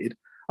underrated.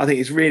 I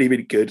think it's really,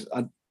 really good.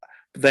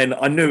 Then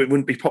I knew it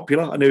wouldn't be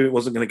popular. I knew it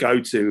wasn't going to go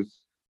to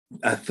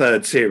a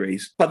third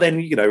series. But then,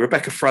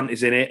 Rebecca Front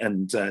is in it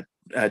and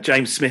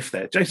James Smith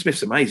there. James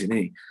Smith's amazing,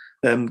 isn't he?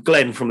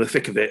 Glenn from The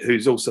Thick of It,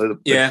 who's also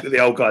the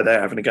old guy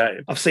there having a go.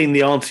 I've seen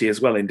the auntie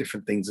as well in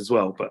different things as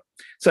well. But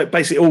so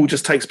basically all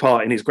just takes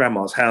part in his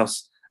grandma's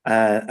house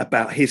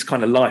about his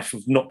kind of life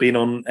of not being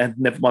on and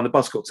Nevermind the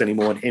Buzzcocks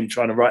anymore and him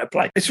trying to write a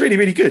play. It's really,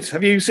 really good.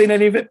 Have you seen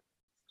any of it?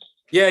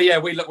 Yeah,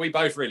 we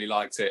both really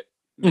liked it.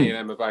 Me and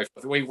Emma both.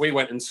 We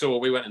went and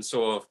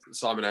saw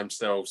Simon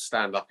Amstell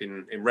stand up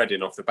in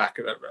Reading off the back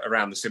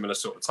around the similar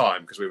sort of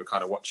time because we were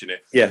kind of watching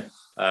it. Yeah.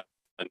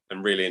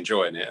 And really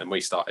enjoying it, and we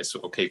started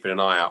sort of keeping an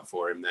eye out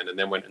for him then, and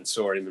then went and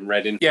saw him in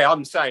Reading. Yeah, I'm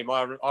the same.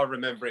 I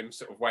remember him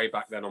sort of way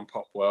back then on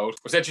Pop World.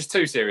 Was there just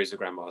 2 series of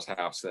Grandma's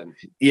House then?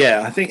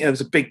 Yeah, I think there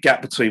was a big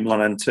gap between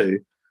 1 and 2.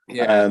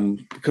 Yeah.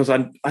 Because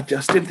I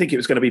just didn't think it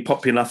was going to be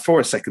popular enough for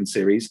a second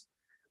series,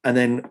 and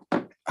then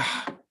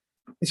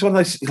it's one of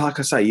those, like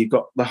I say, you've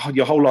got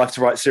your whole life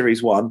to write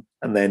series 1,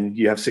 and then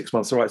you have 6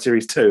 months to write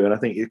series 2, and I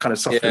think you kind of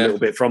suffered a little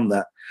bit from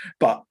that,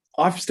 but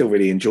I've still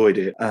really enjoyed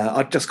it.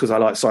 Just because I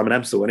like Simon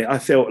Amstell, and I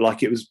felt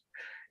like it was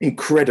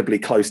incredibly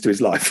close to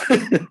his life.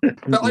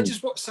 But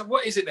so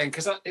what is it then?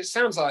 Because it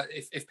sounds like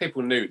if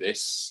people knew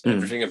this,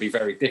 everything would be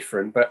very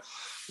different. But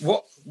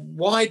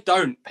why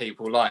don't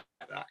people like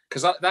that?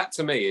 Because that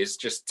to me is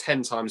just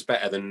 10 times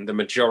better than the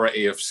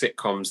majority of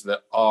sitcoms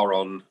that are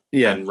on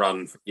and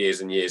run for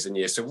years and years and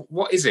years. So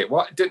what is it?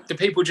 What do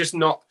people just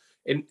not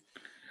in?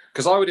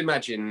 Because I would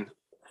imagine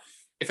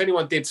if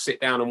anyone did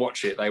sit down and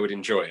watch it, they would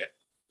enjoy it.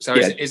 So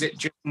is it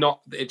just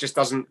not? It just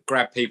doesn't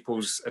grab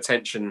people's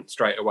attention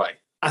straight away.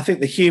 I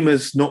think the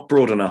humour's not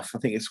broad enough. I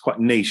think it's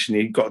quite niche, and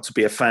you've got to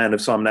be a fan of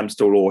Simon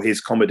Amstell or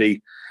his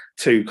comedy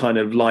to kind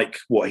of like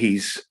what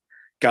he's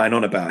going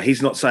on about.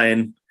 He's not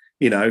saying,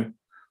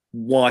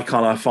 why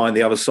can't I find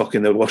the other sock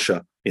in the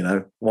washer?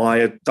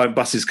 Why don't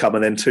buses come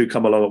and then 2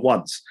 come along at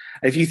once?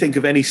 If you think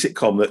of any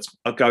sitcom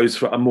that goes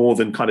for more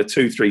than kind of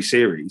 2-3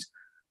 series,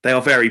 they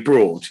are very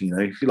broad.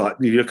 If you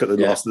look at the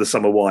last of the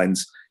Summer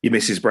Wines, your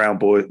Mrs.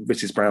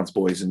 Brown's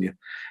Boys, and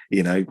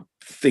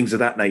things of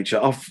that nature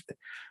are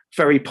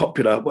very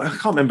popular. Well, I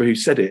can't remember who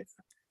said it.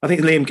 I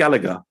think Liam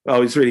Gallagher.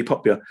 Oh, it's really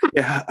popular.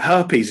 Yeah,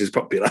 herpes is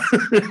popular.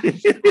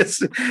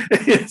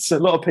 it's a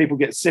lot of people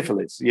get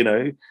syphilis.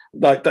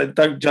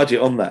 Don't judge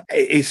it on that.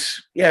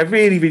 It's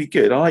really, really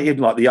good. I even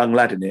like the young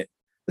lad in it.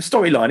 The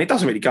storyline, it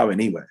doesn't really go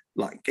anywhere.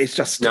 It's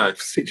just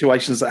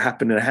situations that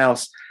happen in a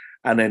house,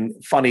 and then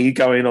funny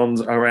going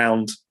on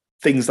around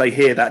things they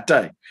hear that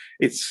day.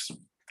 It's,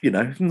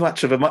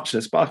 much of a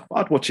muchness, but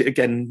I'd watch it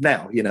again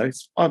now.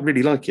 I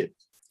really like it.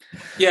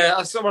 Yeah,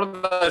 it's one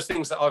of those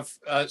things that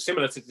I've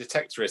similar to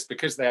Detectorist,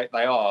 because they've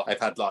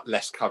had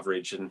less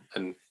coverage and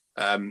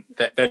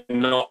they're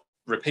not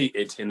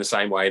repeated in the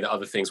same way that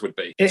other things would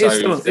be. It's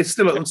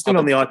still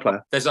on the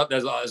iPlayer. There's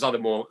other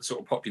more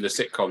sort of popular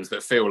sitcoms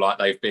that feel like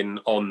they've been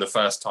on the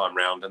first time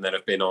round and then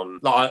have been on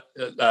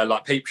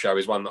like Peep Show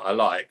is one that I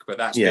like, but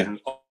that's been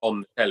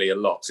on telly a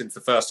lot since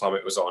the first time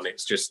it was on.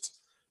 It's just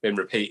been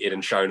repeated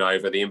and shown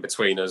over. The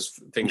In-Betweeners,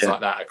 things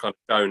like that are kind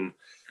of shown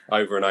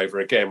over and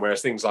over again,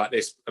 whereas things like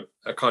this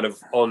are kind of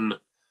on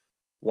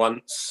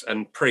once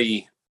and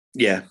pre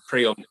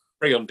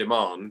on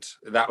demand.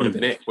 That would have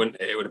been it, wouldn't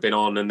it? It would have been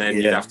on, and then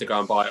you'd have to go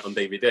and buy it on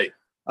DVD.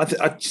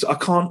 I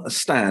can't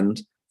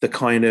stand the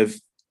kind of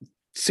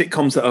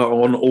sitcoms that are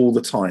on all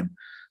the time.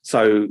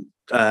 So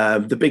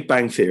The Big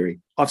Bang Theory,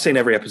 I've seen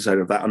every episode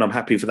of that, and I'm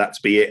happy for that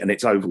to be it, and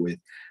it's over with.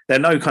 There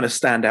are no kind of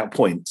standout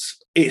points.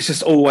 It's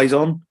just always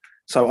on.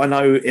 So I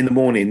know in the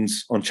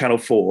mornings on Channel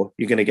 4,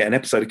 you're going to get an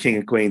episode of King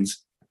of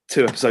Queens,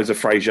 2 episodes of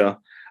Frasier,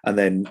 and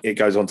then it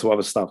goes on to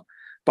other stuff.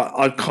 but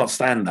I can't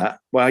stand that.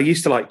 Well, I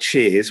used to like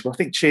Cheers. Well, I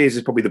think Cheers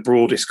is probably the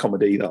broadest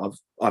comedy that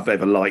I've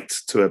ever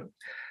liked to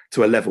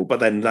a level. But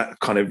then that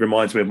kind of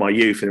reminds me of my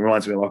youth and it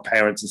reminds me of my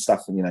parents and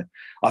stuff. And, you know,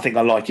 I think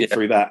I like it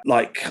through that.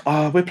 Like,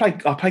 I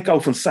played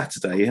golf on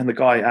Saturday, and the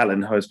guy,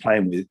 Alan, who I was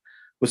playing with,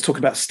 was talking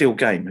about Still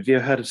Game. Have you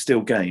ever heard of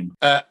Still Game?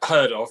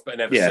 Heard of, but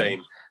never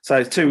seen.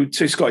 So two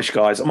Scottish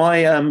guys.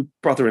 My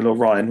brother-in-law,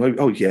 Ryan,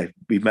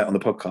 we met on the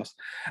podcast,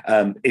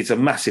 is a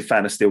massive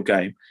fan of Still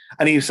Game.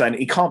 And he was saying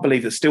he can't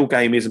believe that Still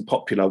Game isn't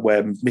popular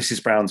where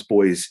Mrs. Brown's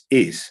Boys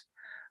is.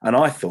 And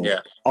I thought,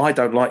 I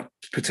don't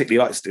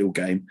particularly like Still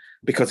Game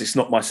because it's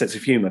not my sense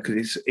of humour, because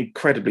it's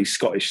incredibly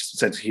Scottish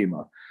sense of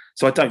humour.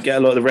 So I don't get a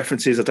lot of the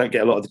references, I don't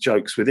get a lot of the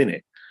jokes within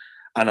it.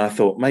 And I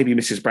thought maybe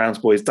Mrs. Brown's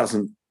Boys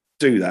doesn't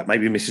do that.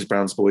 Maybe Mrs.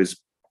 Brown's Boys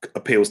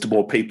appeals to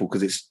more people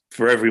because it's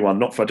for everyone,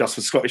 not just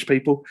for Scottish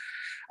people.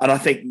 And I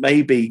think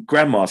maybe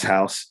Grandma's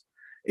House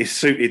is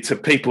suited to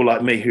people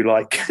like me who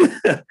like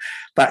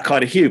that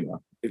kind of humour.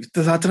 I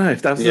don't know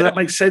if does that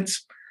make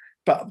sense.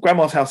 But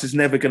Grandma's House is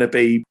never going to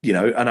be, you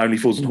know, an Only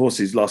Fools and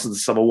Horses, Last of the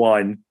Summer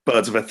Wine,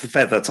 Birds of a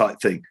Feather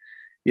type thing.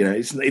 You know,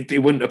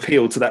 it wouldn't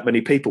appeal to that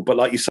many people. But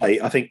like you say,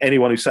 I think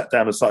anyone who sat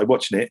down and started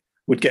watching it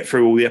would get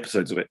through all the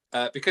episodes of it.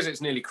 Because it's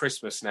nearly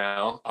Christmas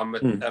now, I'm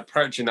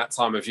approaching that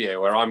time of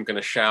year where I'm going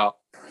to shout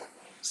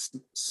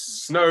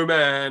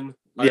Snowman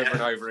over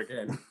and over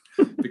again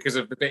because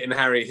of the bit in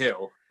Harry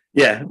Hill.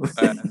 Yeah.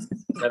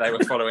 Where they were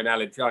following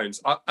Aled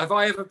Jones. Have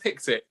I ever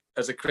picked it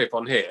as a clip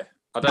on here?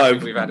 I don't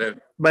think we've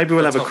had maybe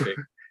we'll have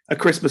a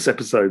Christmas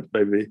episode,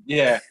 maybe.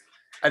 Yeah.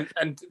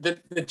 And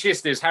the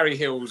gist is Harry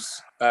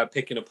Hill's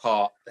picking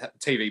apart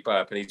TV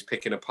Burp, and he's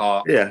picking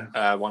apart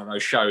one of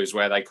those shows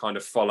where they kind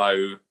of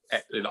follow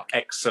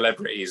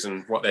ex-celebrities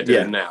and what they're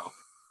doing now.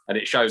 And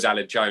it shows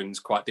Aled Jones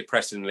quite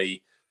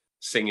depressingly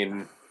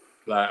singing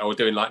or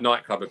doing like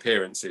nightclub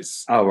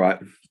appearances. Oh, right.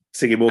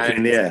 Singing Walking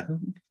in the Air.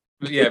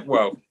 Yeah,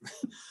 well,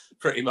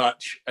 pretty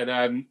much.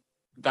 And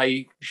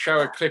they show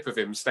a clip of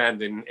him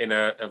standing in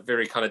a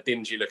very kind of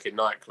dingy looking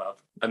nightclub.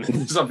 And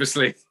there's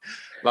obviously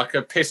like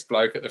a pissed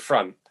bloke at the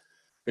front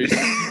who's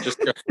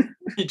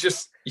you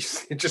just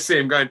see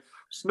him going,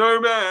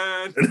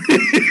 Snowman.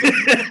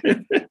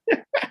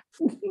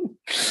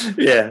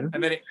 Yeah.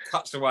 And then it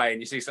cuts away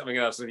and you see something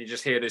else and you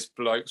just hear this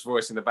bloke's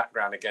voice in the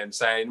background again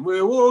saying,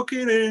 we're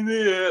walking in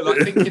the air,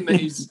 like thinking that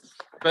he's...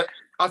 But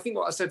I think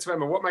what I said to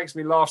Emma, what makes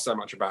me laugh so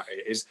much about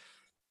it is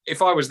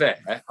if I was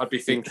there, I'd be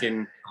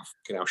thinking, oh,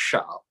 fucking hell,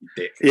 shut up,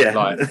 dick. Yeah.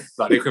 Like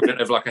the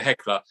equivalent of like a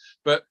heckler.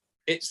 But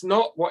it's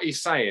not what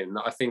he's saying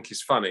that I think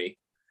is funny.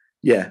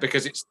 Yeah.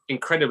 Because it's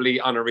incredibly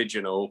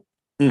unoriginal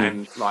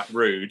and like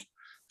rude.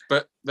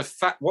 But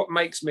what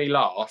makes me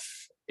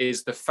laugh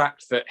is the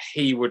fact that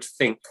he would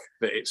think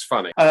that it's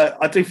funny.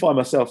 I do find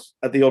myself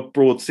at the odd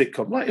broad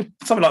sitcom, like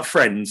something like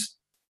Friends.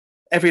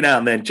 Every now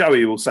and then,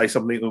 Joey will say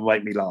something that will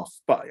make me laugh.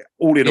 But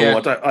all in all,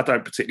 I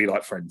don't particularly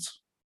like Friends.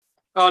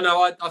 Oh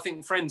no, I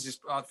think Friends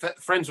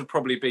Friends would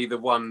probably be the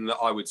one that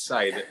I would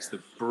say that's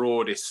the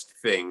broadest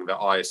thing that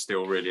I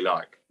still really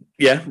like.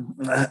 Yeah,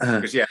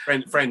 because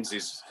Friends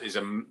is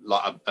a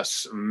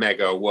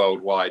mega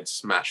worldwide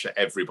smash that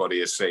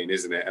everybody has seen,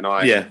 isn't it? And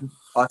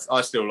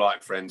I still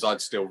like Friends.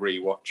 I'd still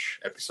rewatch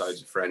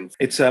episodes of Friends.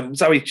 It's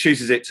Zoe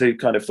chooses it to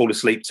kind of fall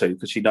asleep to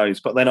because she knows,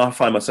 but then I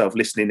find myself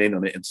listening in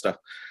on it and stuff.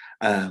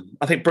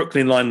 I think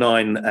Brooklyn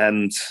Nine-Nine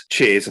and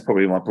Cheers are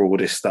probably my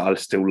broadest that I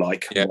still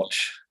like and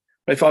watch.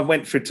 But if I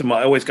went through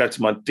I always go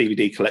to my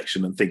DVD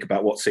collection and think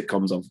about what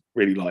sitcoms I've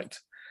really liked.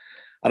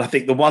 And I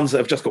think the ones that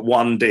have just got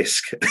one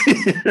disc,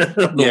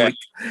 I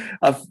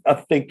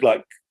think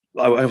like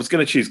I was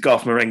going to choose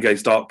Garth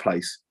Marenghi's Dark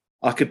Place.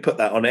 I could put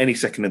that on any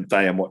second of the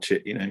day and watch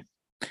it, you know.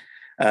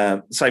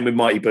 Same with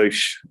Mighty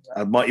Boosh.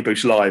 Mighty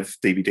Boosh Live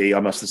DVD,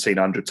 I must have seen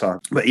 100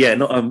 times. But yeah,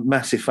 not a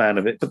massive fan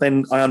of it. But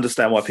then I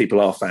understand why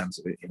people are fans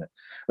of it, you know.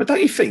 But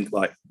don't you think,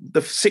 like,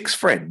 the 6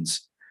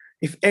 friends,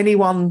 if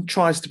anyone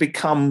tries to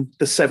become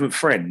the 7th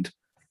friend,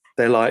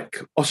 they're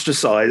like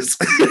ostracized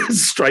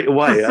straight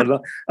away. And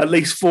at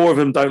least 4 of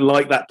them don't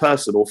like that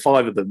person, or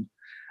 5 of them.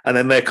 And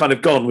then they're kind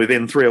of gone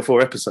within 3 or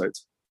 4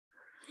 episodes.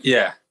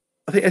 Yeah.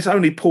 I think it's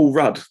only Paul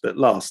Rudd that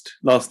lasted.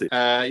 What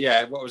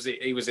was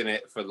it? He was in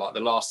it for like the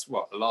last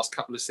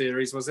couple of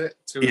series, was it?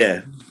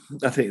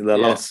 I think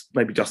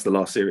maybe just the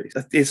last series.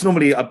 It's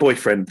normally a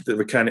boyfriend that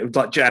it was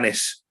like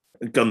Janice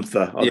and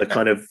Gunther are the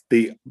kind of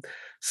the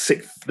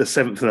 6th, the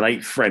 7th and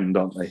 8th friend,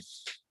 aren't they?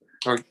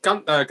 Oh,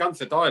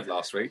 Gunther died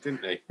last week,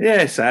 didn't he?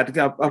 Yeah, sad.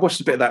 I watched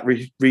a bit of that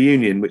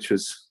reunion, which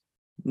was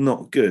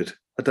not good.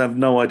 I have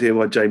no idea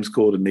why James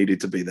Corden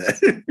needed to be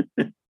there.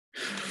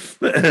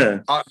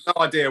 I have no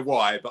idea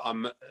why, but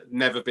I've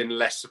never been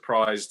less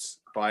surprised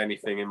by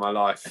anything in my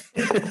life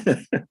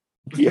that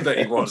he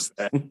was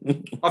there.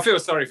 I feel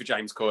sorry for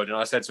James Corden.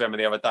 I said to him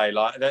the other day,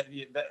 like,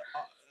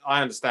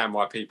 I understand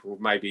why people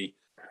maybe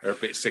are a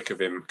bit sick of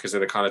him because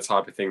of the kind of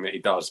type of thing that he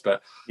does,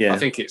 but I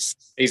think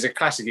he's a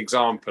classic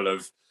example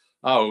of,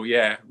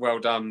 well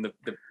done,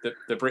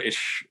 the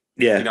British,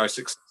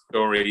 success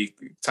story,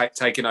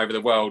 taking over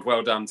the world.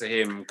 Well done to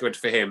him. Good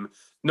for him.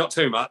 Not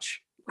too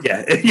much.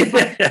 Yeah.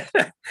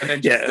 And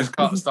then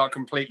just start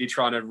completely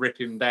trying to rip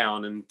him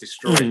down and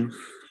destroy him.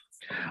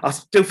 I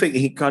still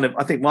think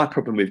I think my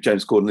problem with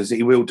James Corden is that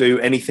he will do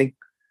anything.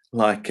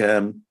 Like,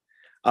 I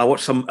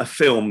watched a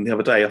film the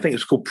other day, I think it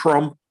was called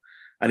Prom,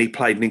 and he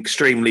played an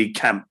extremely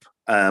camp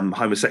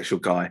homosexual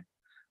guy.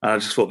 And I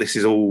just thought, this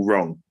is all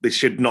wrong. This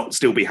should not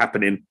still be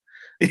happening,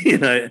 you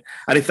know.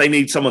 And if they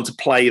need someone to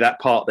play that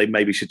part, they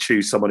maybe should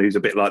choose someone who's a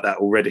bit like that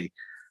already,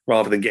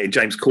 rather than getting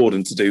James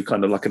Corden to do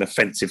kind of like an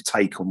offensive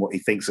take on what he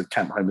thinks a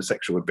camp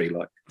homosexual would be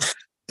like.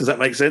 Does that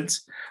make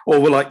sense? Or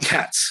we're like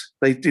Cats.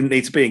 They didn't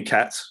need to be in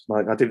Cats.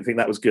 Like, I didn't think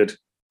that was good.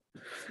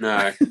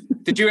 No.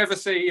 Did you ever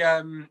see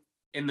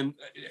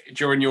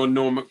during your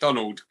Norm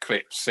Macdonald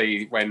clip,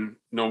 see when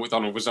Norm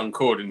Macdonald was on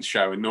Corden's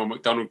show and Norm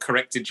Macdonald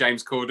corrected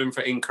James Corden for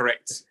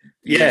incorrect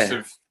use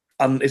of...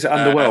 Is it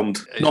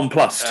Underwhelmed?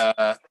 Nonplussed.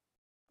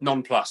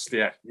 Nonplussed,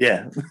 yeah.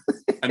 Yeah.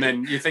 And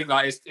then you think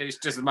like it's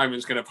just the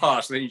moment's going to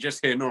pass, and then you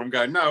just hear Norm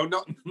go, no,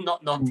 not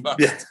nonplussed.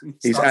 Yeah.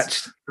 He's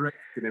actually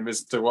correcting him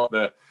as to what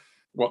the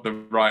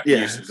right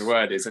use of the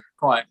word is. It's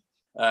quite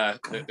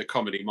the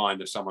comedy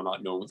mind of someone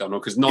like Norm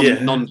Macdonald, because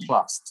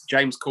nonplussed.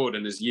 James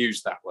Corden has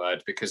used that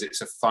word because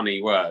it's a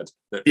funny word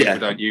that people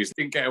don't use.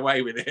 Didn't get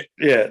away with it.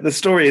 Yeah, the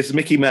story is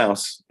Mickey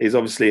Mouse is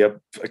obviously a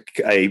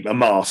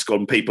mask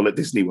on people at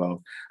Disney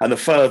World, and the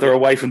further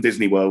away from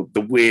Disney World,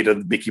 the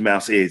weirder Mickey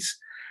Mouse is.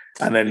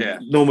 And then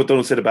Norm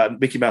Macdonald said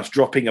about Mickey Mouse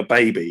dropping a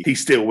baby, he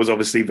still was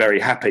obviously very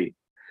happy.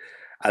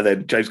 And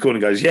then James Corden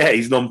goes, yeah,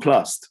 he's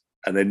nonplussed.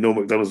 And then Norm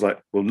Macdonald's like,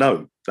 well,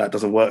 no, that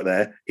doesn't work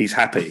there. He's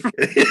happy.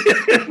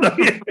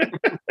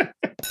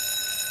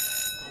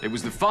 It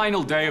was the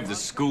final day of the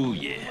school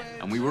year,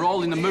 and we were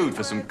all in the mood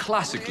for some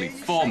classically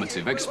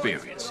formative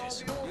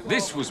experiences.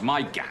 This was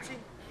my gang.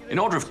 In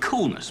order of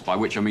coolness, by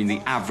which I mean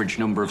the average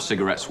number of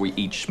cigarettes we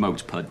each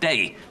smoked per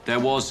day, there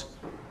was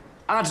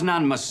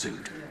Adnan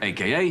Masood,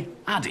 a.k.a.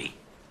 Addy,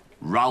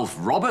 Ralph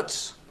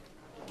Roberts,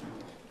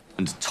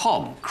 and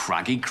Tom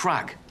Craggy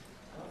Cragg.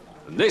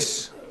 And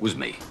this was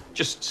me,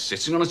 just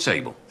sitting on a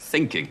table,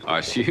 thinking, I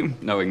assume,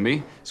 knowing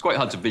me. It's quite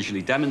hard to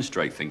visually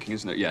demonstrate thinking,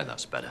 isn't it? Yeah,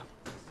 that's better.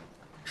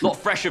 Lot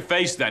fresher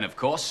face then, of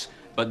course,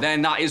 but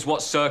then that is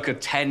what circa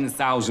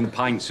 10,000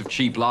 pints of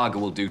cheap lager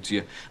will do to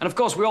you. And of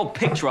course, we all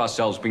picture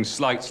ourselves being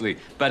slightly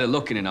better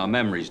looking in our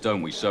memories,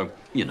 don't we? So,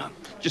 you know,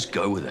 just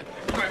go with it.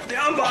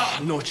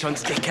 No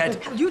chance,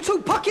 dickhead. You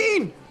two pack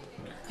it in.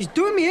 He's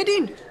doing me head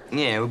in.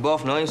 Yeah, we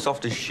both know he's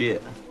soft as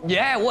shit.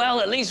 Yeah, well,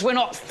 at least we're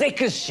not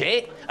thick as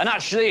shit and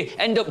actually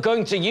end up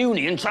going to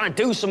uni and trying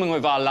to do something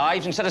with our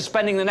lives instead of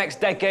spending the next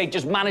decade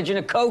just managing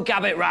a coke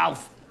habit,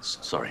 Ralph.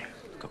 Sorry,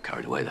 got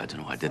carried away there. I don't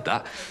know why I did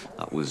that.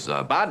 That was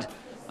bad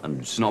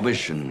and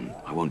snobbish, and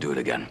I won't do it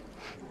again.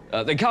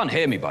 They can't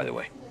hear me, by the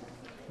way.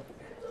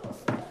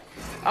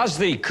 As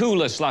the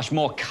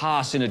cooler/more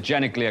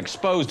carcinogenically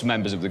exposed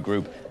members of the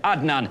group,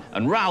 Adnan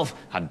and Ralph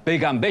had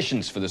big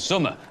ambitions for the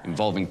summer,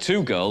 involving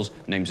two girls,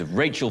 names of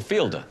Rachel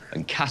Fielder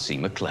and Cassie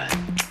McClare.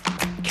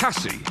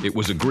 Cassie, it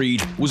was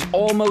agreed, was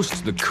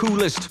almost the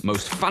coolest,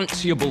 most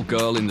fanciable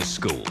girl in the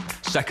school,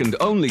 second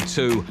only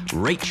to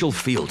Rachel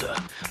Fielder.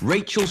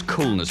 Rachel's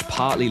coolness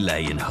partly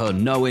lay in her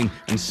knowing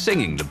and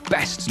singing the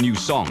best new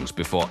songs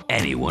before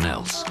anyone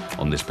else.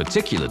 On this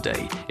particular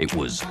day, it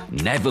was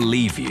Never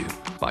Leave You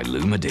by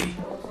Luma D.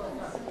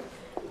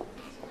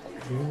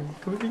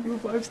 Fuck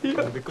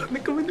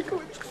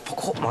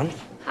up, man.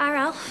 Hi,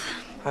 Ralph.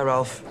 Hi,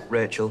 Ralph.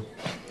 Rachel.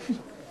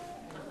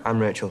 I'm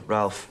Rachel.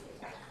 Ralph.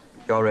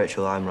 You're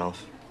Rachel, I'm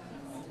Ralph.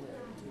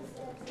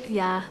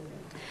 Yeah,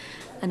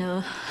 I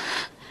know.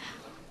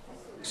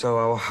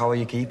 So how are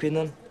you keeping,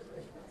 then?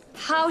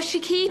 How's she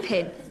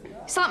keeping?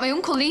 It's like my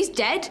uncle, he's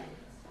dead.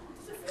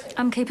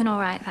 I'm keeping all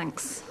right,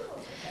 thanks.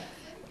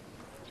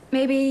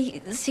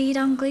 Maybe see you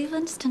down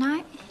Cleveland's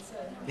tonight?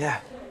 Yeah,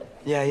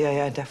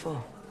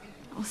 defo.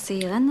 I'll see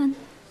you then.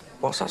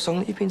 What's that song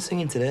that you've been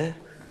singing today?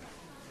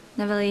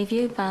 Never Leave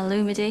You by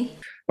Luma D.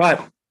 Right.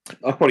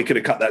 I probably could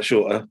have cut that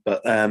shorter,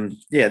 but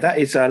yeah, that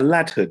is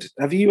Ladhood.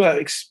 Have you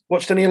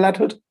watched any of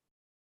Ladhood?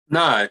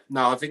 No.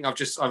 I think I've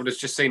just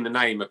seen the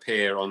name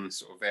appear on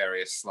sort of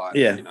various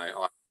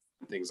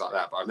things like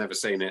that, but I've never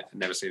seen it.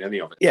 Never seen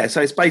any of it. Yeah,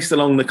 so it's based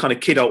along the kind of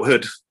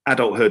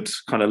adulthood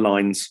kind of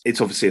lines.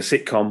 It's obviously a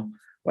sitcom.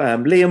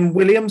 Liam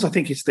Williams, I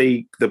think, is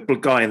the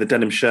guy in the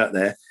denim shirt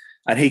there,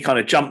 and he kind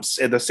of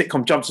the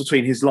sitcom jumps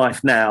between his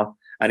life now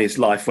and his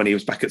life when he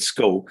was back at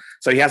school.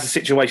 So he has a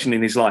situation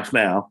in his life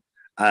now.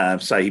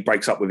 So he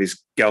breaks up with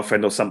his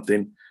girlfriend or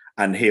something,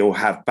 and he'll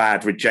have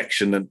bad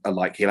rejection and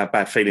he'll have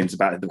bad feelings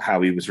about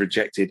how he was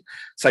rejected.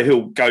 So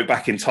he'll go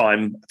back in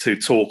time to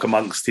talk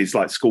amongst his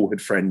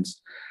schoolhood friends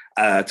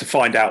to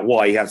find out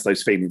why he has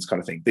those feelings, kind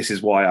of thing. This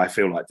is why I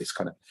feel like this,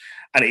 kind of,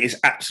 and it is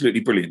absolutely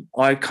brilliant.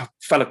 I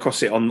fell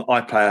across it on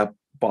iPlayer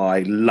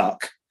by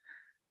luck,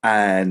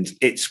 and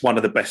it's one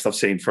of the best I've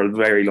seen for a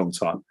very long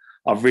time.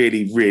 I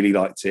really, really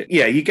liked it.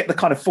 Yeah, you get the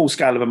kind of full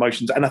scale of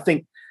emotions, and I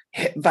think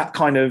that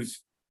kind of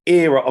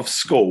era of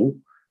school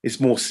is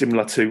more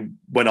similar to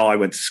when I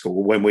went to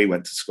school, when we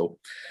went to school.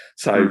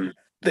 So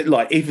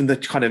even the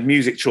kind of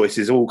music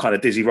choices, all kind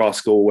of Dizzy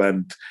Rascal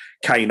and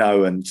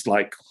Kano and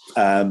like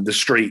the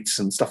streets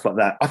and stuff like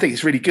that. I think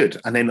it's really good.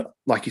 And then,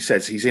 like he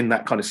says, he's in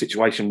that kind of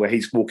situation where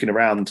he's walking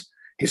around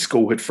his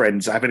schoolhood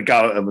friends having a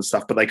go at them and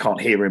stuff, but they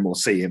can't hear him or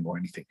see him or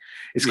anything.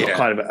 It's got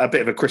kind of a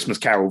bit of a Christmas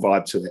Carol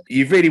vibe to it.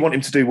 You really want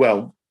him to do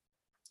well.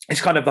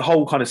 It's kind of the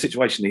whole kind of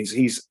situation.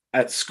 He's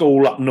at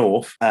school up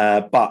north,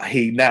 but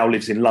he now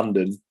lives in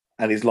London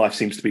and his life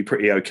seems to be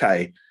pretty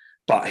okay.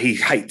 But he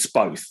hates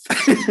both.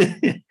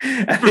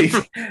 And he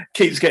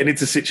keeps getting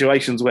into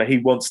situations where he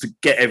wants to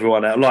get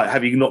everyone out. Like,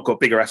 have you not got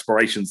bigger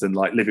aspirations than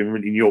like living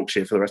in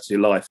Yorkshire for the rest of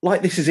your life?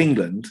 Like, This Is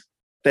England,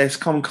 there's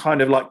some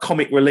kind of like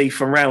comic relief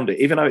around it.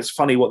 Even though it's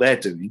funny what they're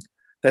doing,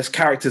 there's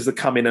characters that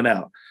come in and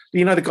out.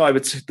 You know,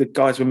 the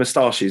guys with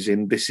moustaches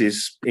in This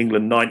Is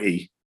England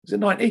 90. Is it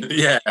 90?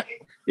 Yeah.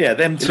 Yeah,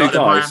 them two like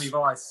guys. The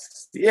Miami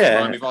Vice. Yeah.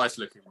 Miami Vice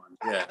looking one.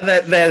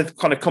 Yeah. They're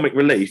kind of comic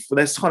relief. But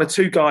there's kind of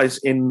two guys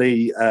in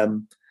the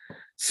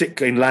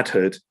in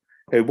Ladhood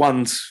who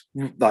one's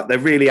like they're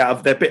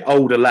a bit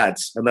older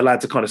lads, and the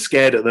lads are kind of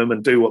scared at them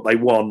and do what they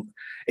want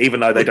even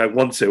though they don't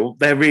want to.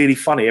 They're really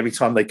funny every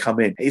time they come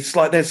in. It's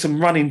like there's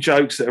some running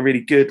jokes that are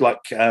really good,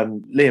 like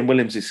Liam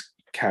Williams'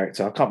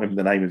 character, I can't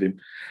remember the name of him.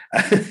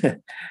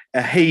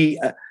 He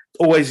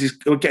always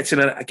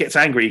gets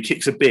angry, he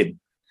kicks a bin.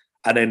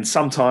 And then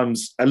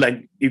sometimes, and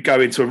then you go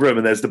into a room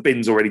and there's the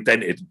bins already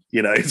dented.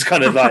 You know, it's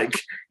kind of like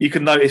you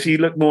can notice, you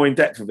look more in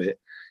depth of it,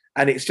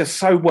 and it's just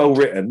so well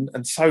written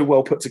and so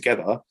well put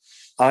together.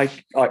 I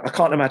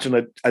can't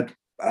imagine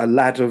a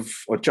lad of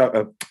or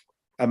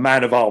a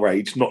man of our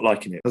age not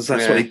liking it, because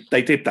that's what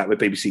they did that with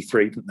BBC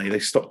Three, didn't they? They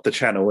stopped the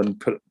channel and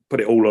put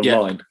it all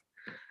online,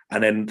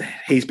 and then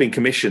he's been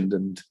commissioned.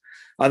 And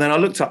then I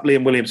looked up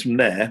Liam Williams from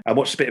there. I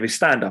watched a bit of his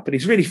stand up, and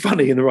he's really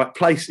funny in the right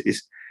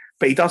places.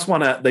 But he does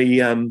one at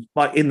the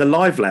like in the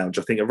Live Lounge,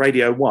 I think, at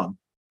Radio 1,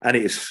 and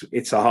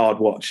it's a hard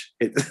watch.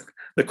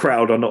 The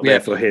crowd are not there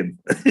for him.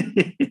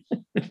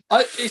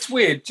 It's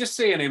weird just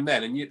seeing him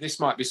then, and this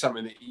might be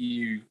something that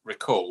you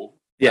recall.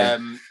 Yeah.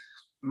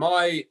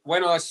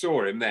 When I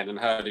saw him then and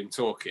heard him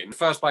talking, the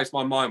first place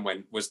my mind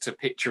went was to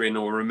picturing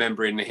or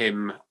remembering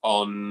him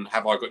on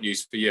Have I Got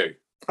News for You?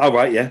 Oh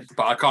right, yeah.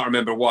 But I can't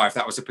remember why, if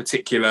that was a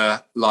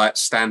particular like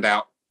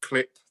standout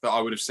clip that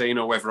I would have seen,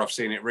 or whether I've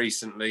seen it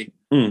recently.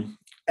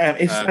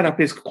 His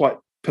stand-up is quite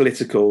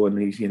political, and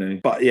he's,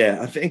 but yeah,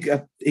 I think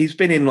he's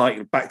been in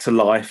like Back to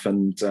Life,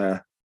 and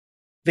I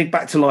think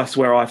Back to Life's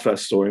where I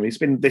first saw him. He's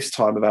been this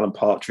time with Alan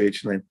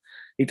Partridge, and then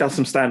he does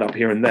some stand-up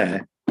here and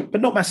there,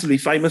 but not massively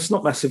famous,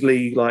 not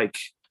massively like.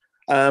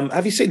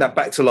 Have you seen that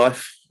Back to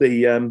Life?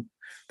 The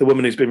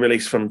woman who's been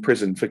released from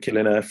prison for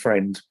killing her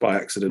friend by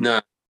accident.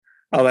 No.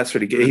 Oh, that's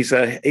really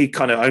good. He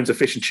kind of owns a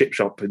fish and chip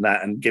shop in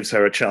that, and gives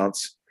her a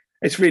chance.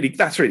 That's really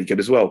good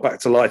as well.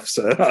 Back to Life's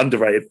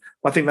underrated.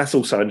 I think that's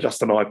also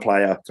just an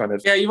iPlayer kind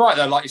of. Yeah, you're right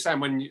though. Like you're saying,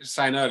 when you were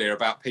saying earlier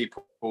about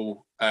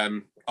people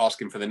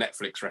asking for the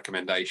Netflix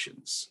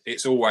recommendations,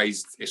 it's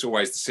always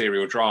the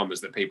serial dramas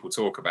that people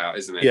talk about,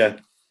 isn't it? Yeah.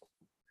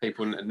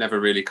 People never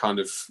really kind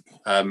of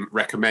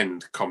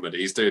recommend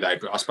comedies, do they?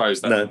 But I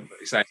suppose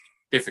it's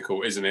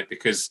difficult, isn't it?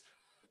 Because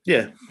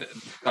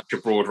such a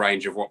broad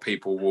range of what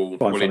people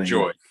will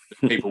enjoy.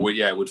 People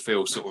would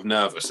feel sort of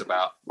nervous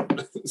about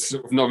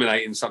sort of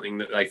nominating something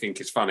that they think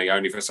is funny,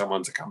 only for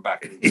someone to come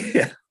back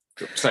and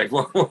say,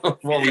 "What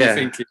were you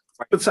thinking?"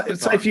 But so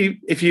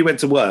if you went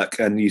to work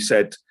and you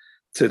said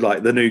to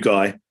like the new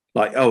guy,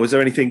 like, "Oh, is there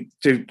anything?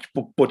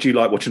 What do you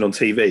like watching on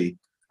TV?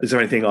 Is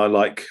there anything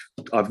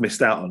I've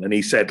missed out on?" And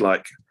he said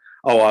like,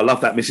 "Oh, I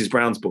love that Mrs.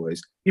 Brown's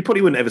Boys." You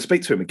probably wouldn't ever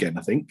speak to him again,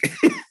 I think.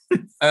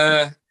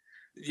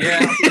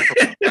 Yeah.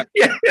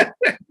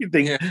 You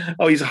think,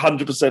 oh, he's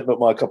 100% not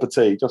my cup of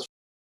tea. Just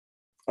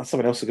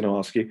something else I'm going to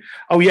ask you.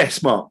 Oh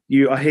yes, Mark.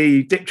 I hear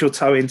you dipped your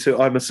toe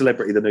into I'm a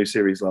Celebrity, the new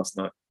series last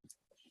night.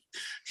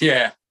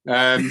 Yeah.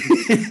 I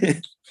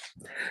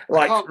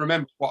can't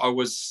remember what I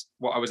was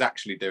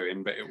actually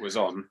doing, but it was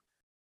on.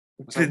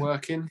 Was I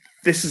working?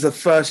 This is the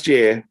first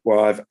year where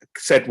I've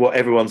said what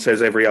everyone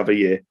says every other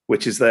year,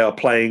 which is they are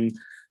playing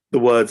the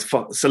words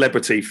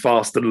celebrity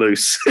fast and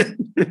loose.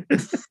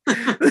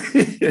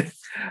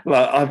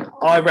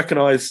 I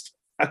recognised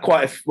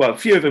a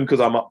few of them because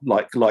I'm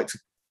like to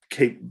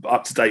keep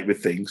up to date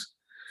with things.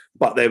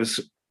 But there was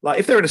like,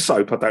 if they're in a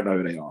soap, I don't know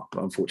who they are,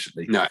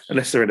 unfortunately. No,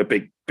 unless they're in a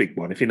big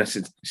one. Unless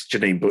it's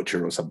Janine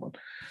Butcher or someone,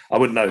 I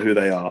wouldn't know who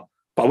they are.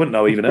 But I wouldn't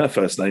know even her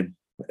first name,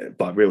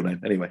 like real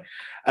name, anyway.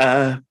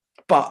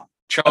 But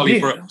Charlie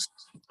Brooks,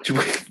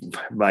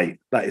 mate,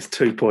 that is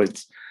 2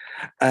 points.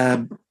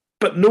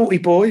 But Naughty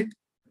Boy,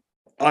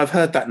 I've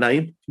heard that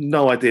name.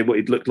 No idea what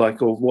he'd look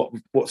like or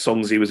what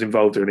songs he was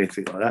involved in or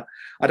anything like that.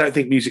 I don't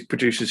think music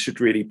producers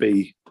should really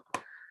be,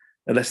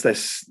 unless they're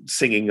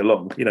singing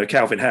along.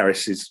 Calvin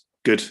Harris is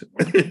good.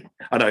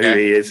 I know who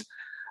he is,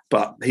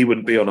 but he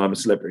wouldn't be on I'm a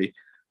Celebrity.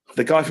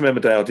 The guy from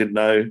Emmerdale, didn't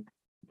know.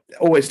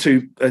 Always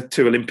two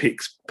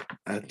Olympics,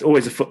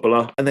 always a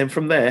footballer. And then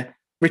from there,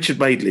 Richard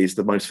Madeley is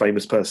the most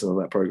famous person on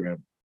that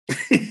programme.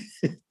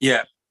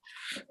 Yeah.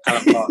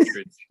 Alan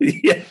Partridge.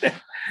 Yeah.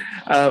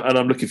 And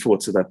I'm looking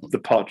forward to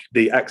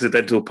the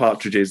accidental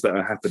partridges that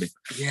are happening.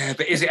 Yeah,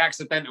 but is it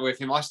accidental with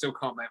him? I still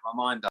can't make my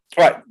mind up.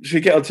 Right, should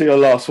we get on to your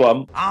last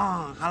one?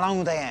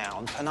 Hello there.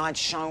 On tonight's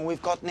show,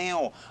 we've got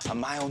Neil, a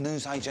male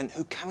newsagent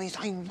who carries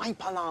a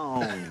rape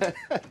alarm.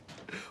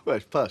 Well,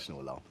 it's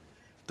personal alarm.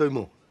 Do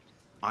more.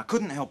 I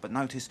couldn't help but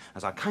notice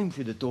as I came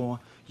through the door,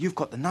 you've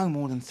got the no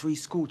more than 3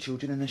 school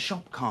children in a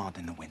shop card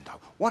in the window.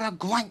 What a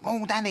great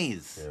mall that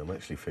is. Yeah, I'm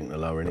actually thinking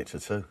of lowering it to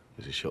 2.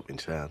 There's a shop in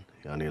town.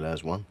 It only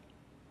allows 1.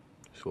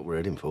 That's what we're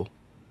heading for.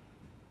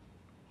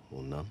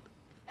 Or none.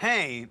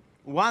 Hey,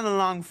 what a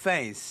long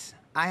face.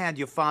 I had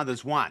your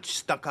father's watch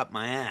stuck up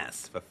my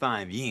ass for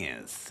 5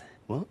 years.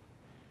 What?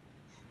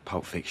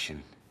 Pulp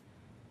Fiction.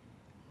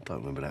 I don't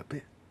remember that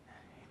bit.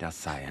 He does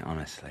say it,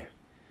 honestly.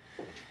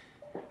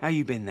 How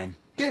you been, then?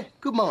 Yeah,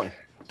 good, mate.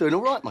 Doing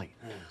all right, mate.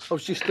 I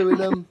was just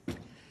doing,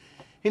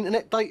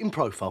 internet dating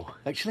profile,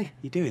 actually.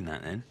 You doing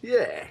that, then?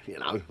 Yeah, you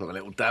know, have a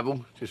little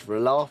dabble, just for a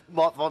laugh.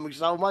 Might find me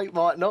soulmate,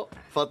 might not.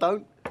 If I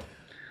don't, I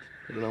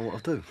don't know what I'll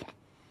do.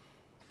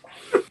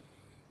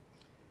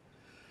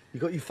 You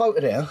got your photo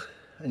there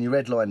and your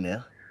red line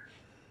there.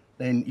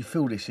 Then you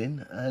fill this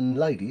in and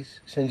ladies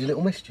send you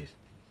little messages.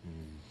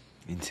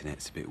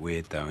 Internet's a bit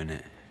weird, though, isn't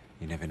it?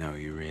 You never know who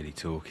you're really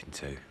talking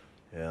to.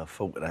 Yeah, I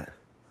thought of that.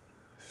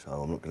 So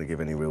I'm not going to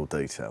give any real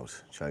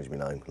details. Change my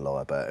name,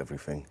 lie about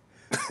everything.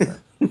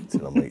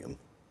 Until I meet them.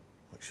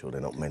 Make sure they're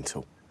not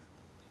mental.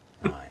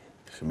 Right.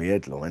 So my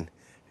headline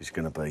is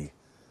going to be,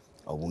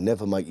 I will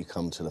never make you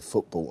come to the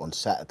football on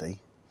Saturday.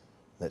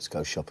 Let's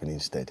go shopping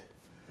instead.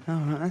 Oh,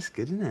 right, that's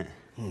good, isn't it?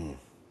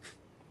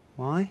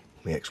 Why?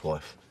 My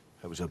ex-wife.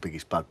 That was her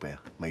biggest bugbear,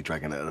 me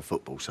dragging her to the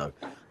football, so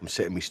I'm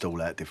setting my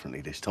stall out differently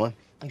this time.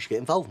 You should get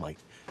involved, mate.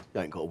 You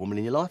ain't got a woman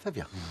in your life, have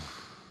you?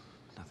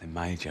 Nothing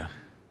major.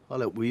 I'll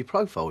help with your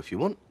profile if you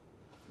want.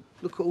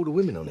 Look at all the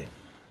women on it.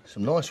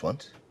 Some nice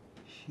ones.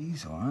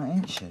 She's all right,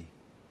 ain't she?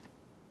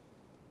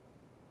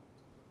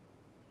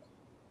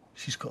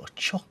 She's got a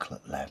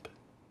chocolate lab.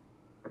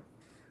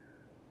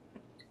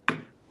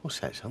 What's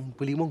that, son?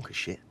 Willy Wonka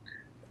shit?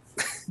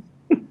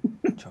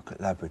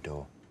 Chocolate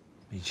Labrador.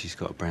 Means she's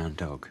got a brown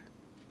dog.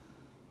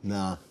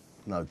 Nah,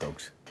 no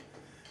dogs.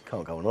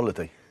 Can't go on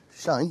holiday.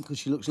 Shame, because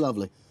she looks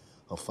lovely.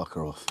 I'll fuck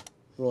her off.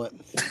 Right,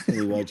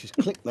 anyway, just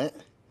click that.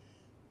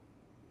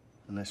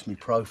 And that's me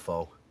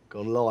profile.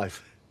 Gone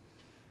live.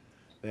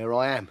 There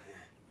I am.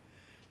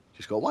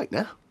 Just gotta wait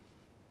now.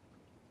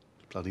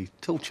 Bloody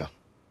torture.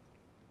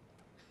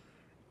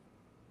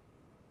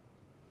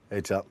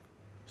 Heads up.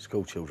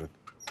 School children.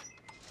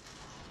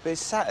 But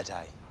it's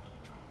Saturday.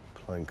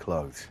 Plain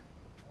clothes.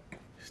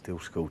 Still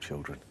school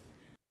children.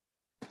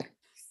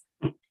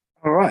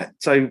 All right.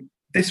 So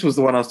this was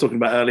the one I was talking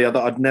about earlier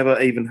that I'd never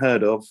even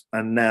heard of,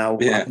 and now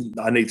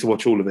I need to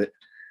watch all of it.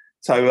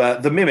 So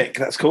The Mimic,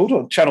 that's called,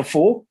 on Channel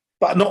 4,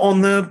 but not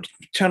on the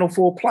Channel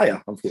 4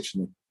 player,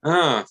 unfortunately.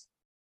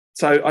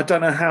 So I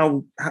don't know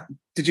how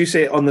did you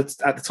see it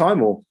at the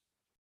time, or?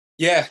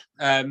 Yeah,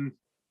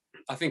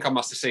 I think I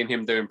must have seen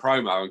him doing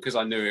promo, and because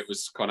I knew it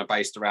was kind of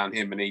based around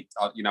him, and he,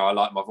 I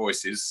like my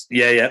voices.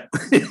 Yeah.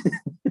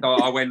 So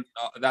I went.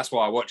 That's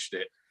why I watched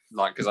it,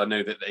 like, because I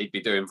knew that he'd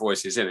be doing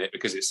voices in it,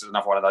 because it's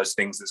another one of those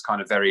things that's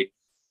kind of very,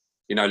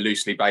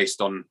 loosely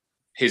based on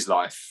his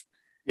life.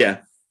 Yeah.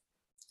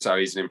 So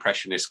he's an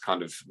impressionist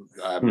kind of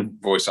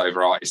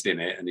voiceover artist in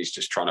it, and he's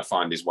just trying to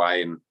find his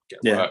way and get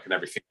work and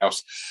everything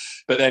else.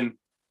 But then,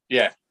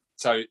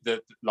 so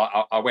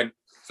I went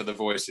for the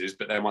voices,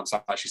 but then once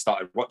I actually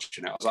started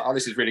watching it, I was like, oh,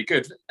 this is really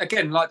good.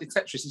 Again, like the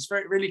Tetris, it's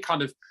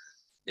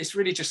it's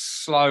really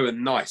just slow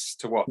and nice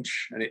to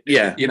watch. And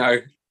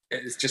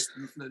it's just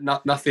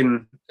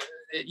nothing.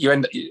 You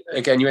end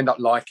up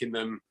liking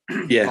them.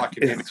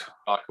 Liking him, it's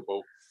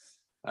likable.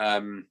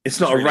 It's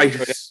not a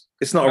race.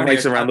 It's not a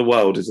race around the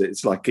world, is it?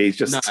 It's like he's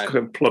just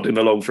plodding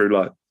along through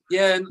life.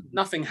 Yeah,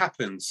 nothing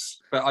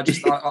happens. But I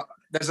just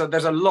there's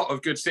a lot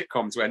of good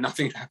sitcoms where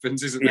nothing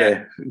happens, isn't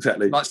there? Yeah,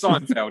 exactly. Like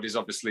Seinfeld is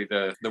obviously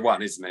the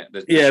one, isn't it?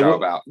 The show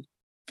about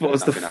what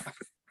was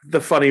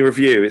the funny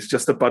review? It's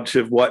just a bunch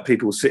of white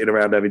people sitting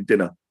around having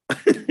dinner.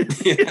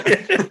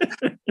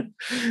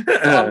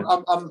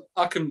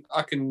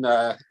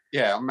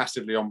 I'm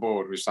massively on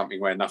board with something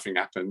where nothing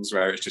happens,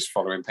 where it's just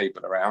following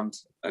people around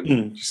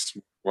and just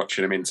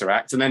watching them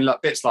interact, and then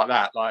like bits like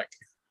that, like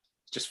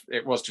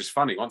it was just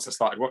funny. Once I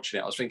started watching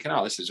it, I was thinking,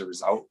 oh, this is a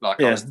result. Like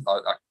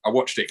I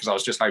watched it because I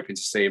was just hoping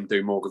to see him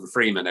do Morgan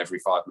Freeman every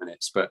 5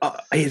 minutes. But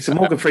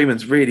Morgan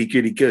Freeman's really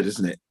good,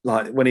 isn't it?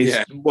 Like when he's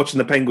watching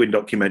the Penguin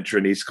documentary,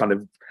 and he's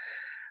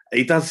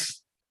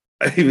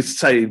he was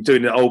saying,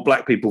 doing the old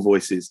black people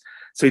voices.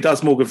 So he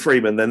does Morgan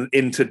Freeman, then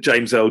into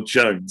James Earl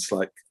Jones,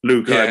 like,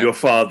 Luke, I am your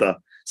father.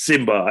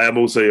 Simba, I am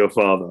also your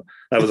father.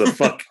 That was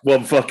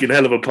one fucking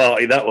hell of a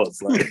party that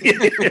was. Like,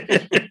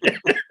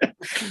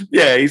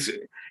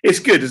 it's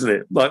good, isn't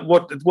it? Like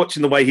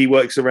watching the way he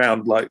works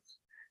around, like,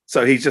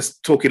 so he's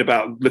just talking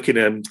about look at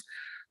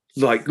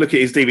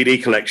his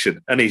DVD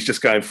collection, and he's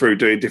just going through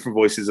doing different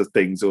voices of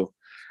things. Or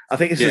I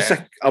think it's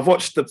I've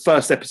watched the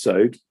first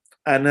episode,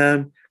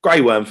 and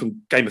Grey Worm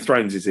from Game of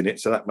Thrones is in it,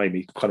 so that made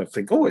me kind of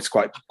think, oh, it's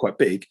quite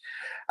big.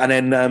 And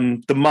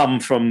then the mum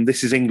from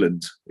This Is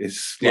England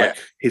is like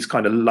his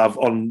kind of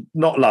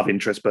not love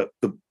interest, but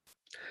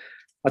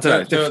I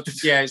don't know.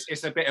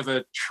 It's a bit of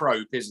a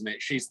trope, isn't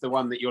it? She's the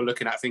one that you're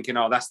looking at thinking,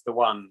 oh, that's the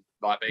one.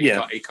 Like he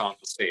can't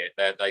see it.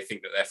 They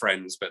think that they're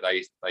friends, but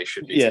they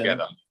should be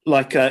together.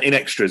 Like in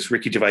Extras,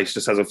 Ricky Gervais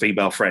just has a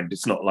female friend.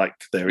 It's not like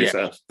there is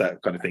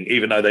that kind of thing,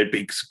 even though they'd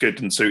be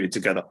good and suited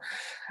together.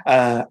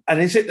 And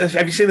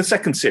have you seen the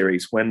second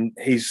series when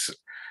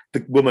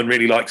the woman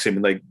really likes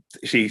him and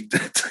she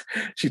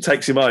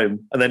takes him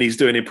home and then he's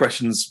doing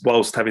impressions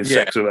whilst having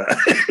sex with her.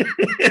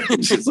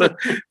 She's like,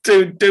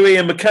 do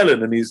Ian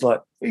McKellen, and he's like,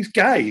 he's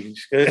gay.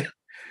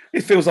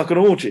 It feels like an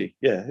orgy.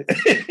 Yeah.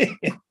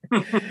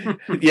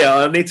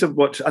 I need to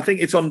watch. I think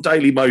it's on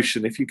Daily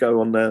Motion if you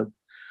go on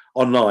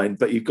online,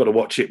 but you've got to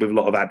watch it with a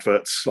lot of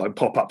adverts, like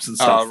pop-ups and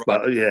stuff.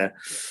 Oh,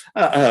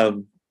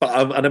 right.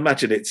 But I'd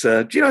imagine it's.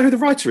 Do you know who the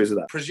writer is of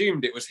that?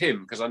 Presumed it was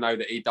him because I know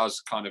that he does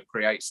kind of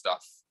create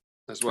stuff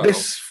as well.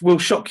 This will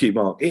shock you,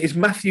 Mark. It is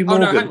Matthew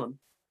Morgan. Oh no, hang on,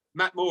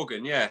 Matt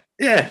Morgan. Yeah.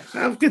 Yeah,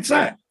 how good's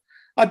that?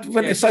 I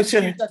went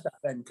associated that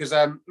then because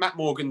Matt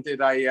Morgan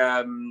did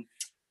a.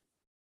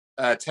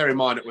 Terry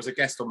Minott was a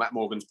guest on Matt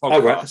Morgan's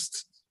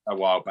podcast a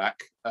while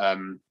back,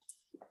 and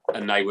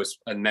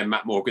then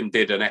Matt Morgan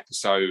did an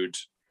episode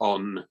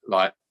on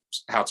like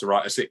how to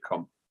write a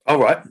sitcom. Oh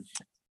right.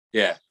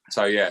 Yeah.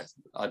 So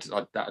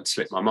that had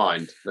slipped my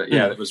mind, but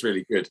that was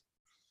really good.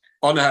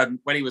 On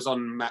when he was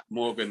on Matt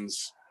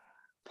Morgan's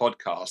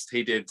podcast,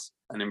 he did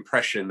an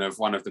impression of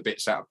one of the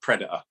bits out of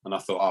Predator, and I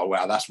thought, oh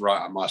wow, that's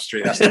right up my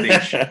street. That's a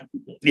niche.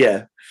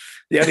 Yeah.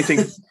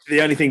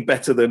 The only thing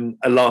better than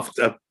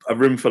a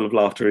room full of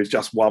laughter is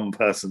just one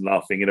person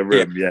laughing in a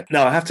room. Yeah.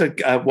 No, I have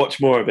to watch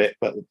more of it,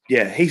 but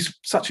he's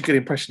such a good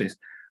impressionist.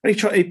 And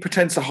he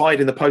pretends to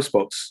hide in the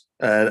postbox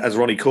as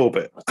Ronnie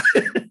Corbett.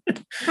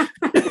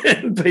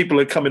 People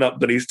are coming up,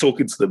 but he's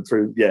talking to them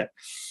through. Yeah.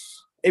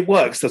 It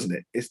works, doesn't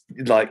it? It's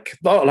like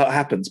not a lot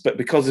happens, but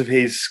because of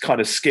his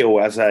kind of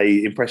skill as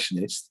a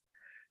impressionist,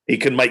 he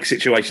can make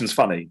situations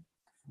funny.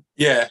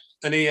 Yeah,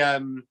 and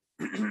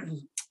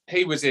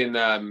he was in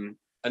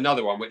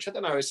another one, which I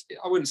don't know.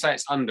 I wouldn't say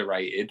it's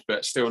underrated,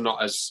 but still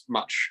not as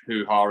much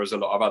hoo-ha as a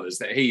lot of others.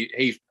 That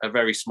he's a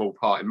very small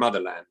part in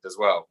Motherland as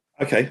well.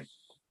 Okay,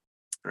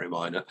 very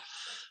minor.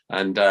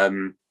 And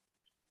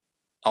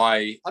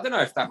I don't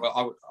know if that.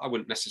 I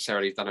wouldn't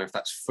necessarily. Don't know if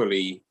that's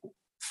fully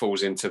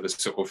falls into the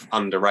sort of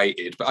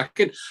underrated, but I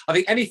think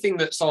anything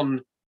that's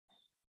on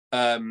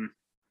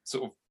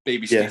sort of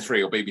BBC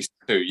Three or BBC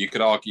Two, you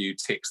could argue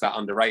ticks that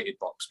underrated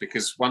box,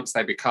 because once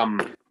they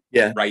become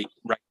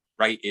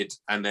rated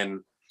and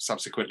then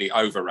subsequently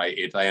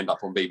overrated, they end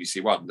up on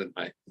BBC One, don't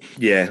they?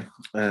 Yeah.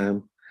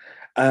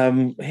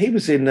 He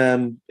was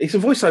in. He's a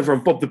voiceover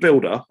on Bob the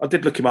Builder. I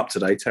did look him up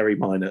today, Terry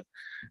Minott.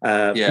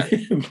 Bob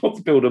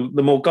the Builder,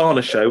 the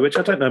Morgana Show, which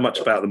I don't know much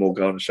about the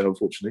Morgana Show,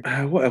 unfortunately.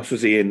 What else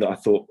was he in that I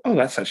thought, oh,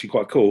 that's actually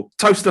quite cool?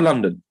 Toaster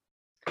London.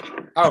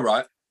 Oh,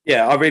 right.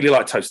 Yeah, I really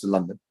like Toaster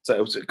London. So it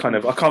was kind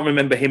of, I can't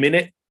remember him in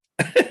it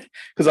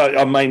because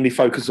I mainly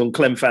focus on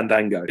Clem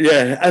Fandango.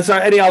 Yeah, and so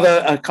any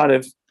other kind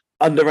of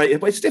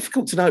underrated, but it's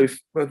difficult to know if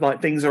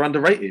like things are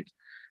underrated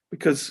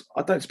because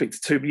I don't speak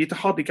to but you'd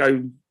hardly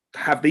go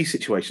have these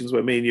situations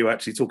where me and you are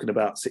actually talking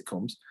about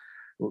sitcoms.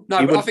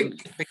 No, but I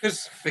think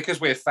because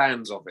we're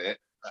fans of it,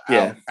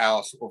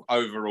 our sort of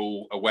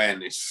overall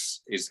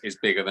awareness is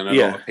bigger than a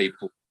lot of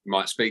people you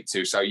might speak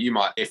to. So you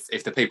might,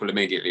 if the people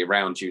immediately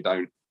around you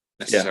don't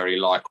necessarily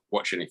like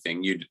watch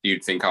anything,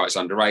 you'd think, oh, it's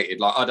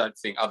underrated. Like I don't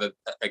think other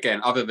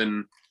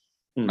than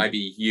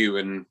maybe you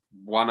and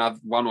one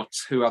or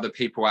two other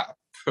people at a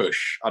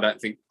push, I don't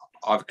think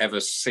I've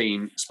ever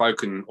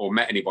spoken or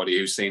met anybody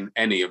who's seen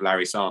any of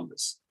Larry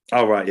Sanders.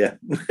 Oh, right, yeah.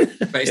 But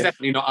it's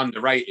definitely not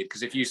underrated,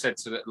 because if you said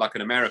to like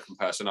an American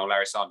person, oh,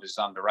 Larry Sanders is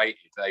underrated,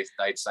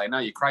 they'd say, no,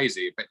 you're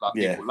crazy. But like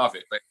people love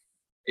it. But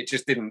it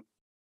just didn't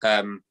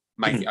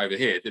make it over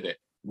here, did it?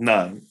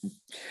 No.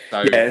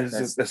 So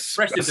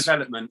Arrested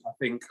Development,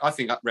 I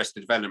think Arrested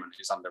Development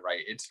is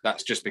underrated.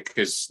 That's just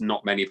because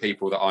not many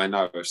people that I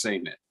know have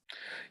seen it.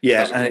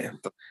 Yeah.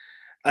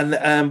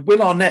 And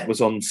Will Arnett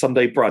was on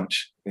Sunday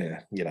Brunch.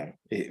 Yeah,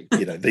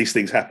 these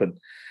things happen.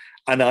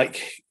 And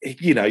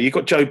you've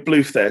got Joe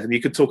Bluth there, and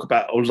you could talk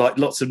about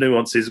lots of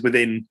nuances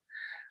within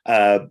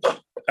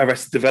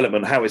Arrested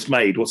Development, how it's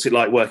made, what's it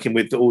like working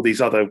with all these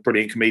other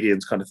brilliant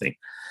comedians, kind of thing.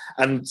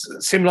 And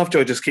Sim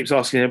Lovejoy just keeps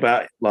asking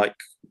about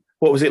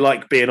what was it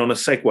like being on a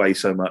Segway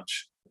so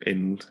much?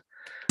 And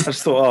I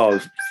just thought,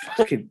 oh,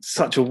 fucking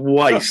such a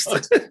waste.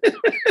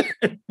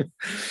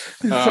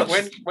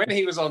 When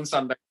he was on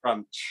Sunday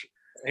Brunch,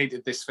 he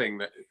did this thing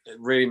that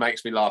really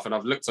makes me laugh, and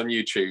I've looked on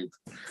YouTube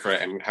for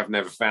it and have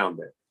never found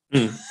it.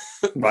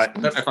 Right. I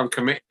don't know if I'm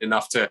committed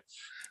enough to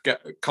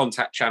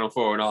contact Channel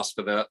 4 and ask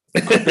for the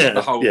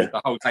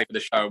whole tape of the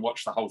show and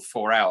watch the whole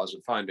 4 hours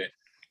and find it.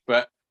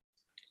 But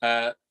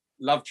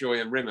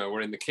Lovejoy and Rimmer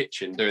were in the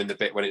kitchen doing the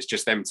bit when it's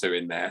just them two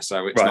in there,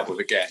 so it's not with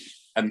a guest.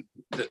 And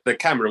the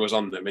camera was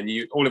on them, and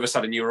you all of a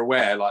sudden you were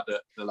aware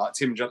that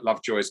Tim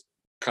Lovejoy's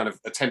kind of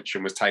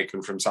attention was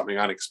taken from something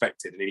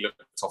unexpected, and he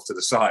looked off to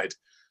the side.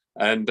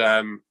 And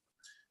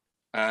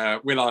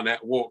Will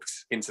Arnett walked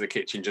into the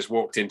kitchen, just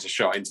walked into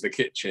the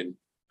kitchen.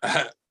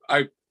 I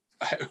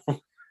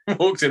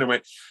walked in and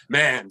went,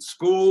 "Man,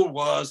 school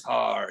was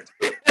hard."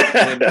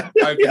 And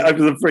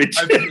opened the fridge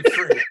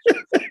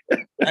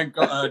and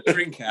got a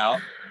drink out,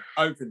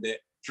 opened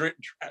it,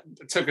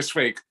 took a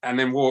swig, and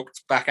then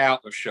walked back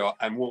out of shot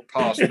and walked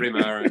past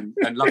Rimmer and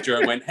Lovejoy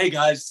and went, "Hey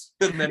guys,"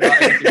 and then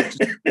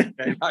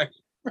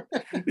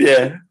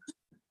yeah,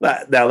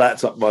 now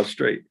that's up my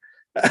street.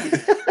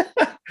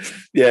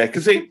 Yeah,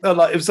 because it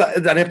was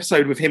that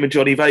episode with him and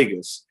Johnny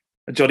Vegas,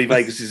 and Johnny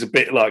Vegas is a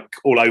bit like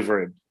all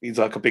over him. He's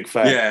like a big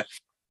fan. Yeah.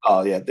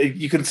 Oh yeah,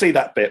 you can see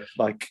that bit.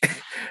 Like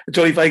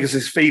Johnny Vegas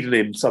is feeding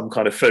him some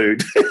kind of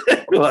food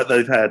like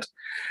they've had,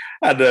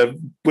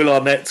 and Will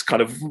Arnett's kind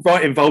of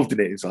right involved in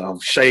it. He's like, "Oh,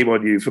 shame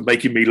on you for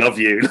making me love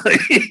you."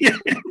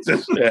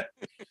 Just, yeah.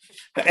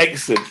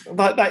 Excellent.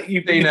 Like that.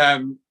 You've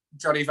seen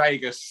Johnny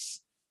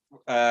Vegas.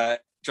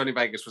 Johnny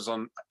Vegas was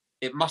on.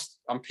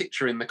 I'm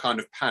picturing the kind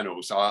of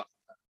panel. So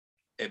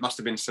it must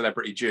have been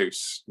Celebrity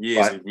Juice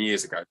years and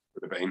years ago.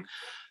 Would have been,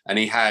 and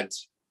he had.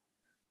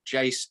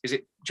 Is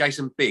it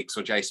Jason Biggs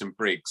or Jason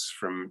Briggs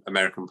from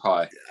American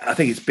Pie? I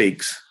think it's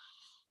Biggs.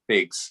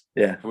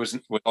 Yeah. Was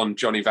on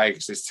Johnny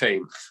Vegas's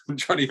team.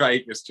 Johnny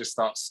Vegas just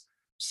starts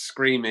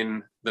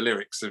screaming the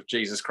lyrics of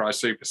Jesus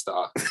Christ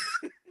Superstar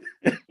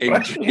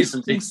in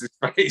Jason Biggs'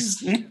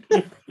 face.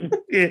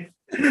 Yeah.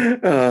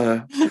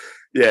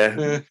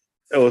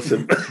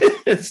 Awesome.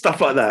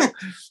 Stuff like that.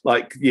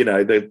 Like,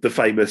 the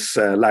famous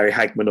Larry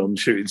Hagman on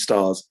Shooting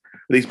Stars.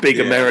 These big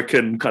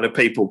American kind of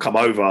people come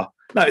over.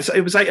 No,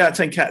 it was 8 out of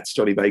 10 cats,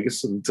 Johnny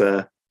Vegas, and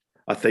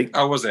I think.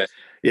 Oh, was it?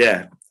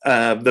 Yeah,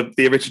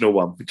 the original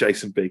one with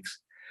Jason Biggs.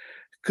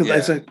 Because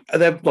there's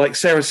like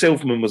Sarah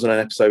Silverman was on an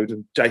episode,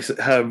 and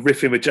her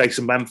riffing with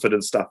Jason Manford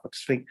and stuff. I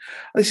just think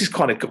this is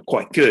kind of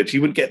quite good. You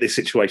wouldn't get this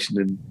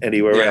situation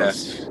anywhere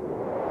else.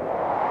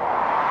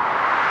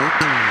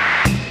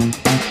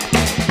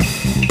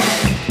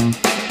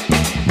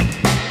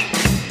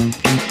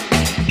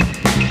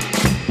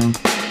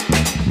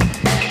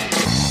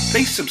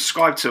 Please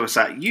subscribe to us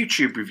at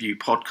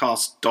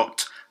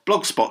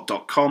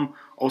youtubereviewpodcast.blogspot.com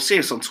or see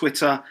us on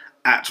Twitter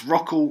at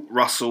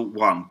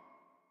RockallRussell1.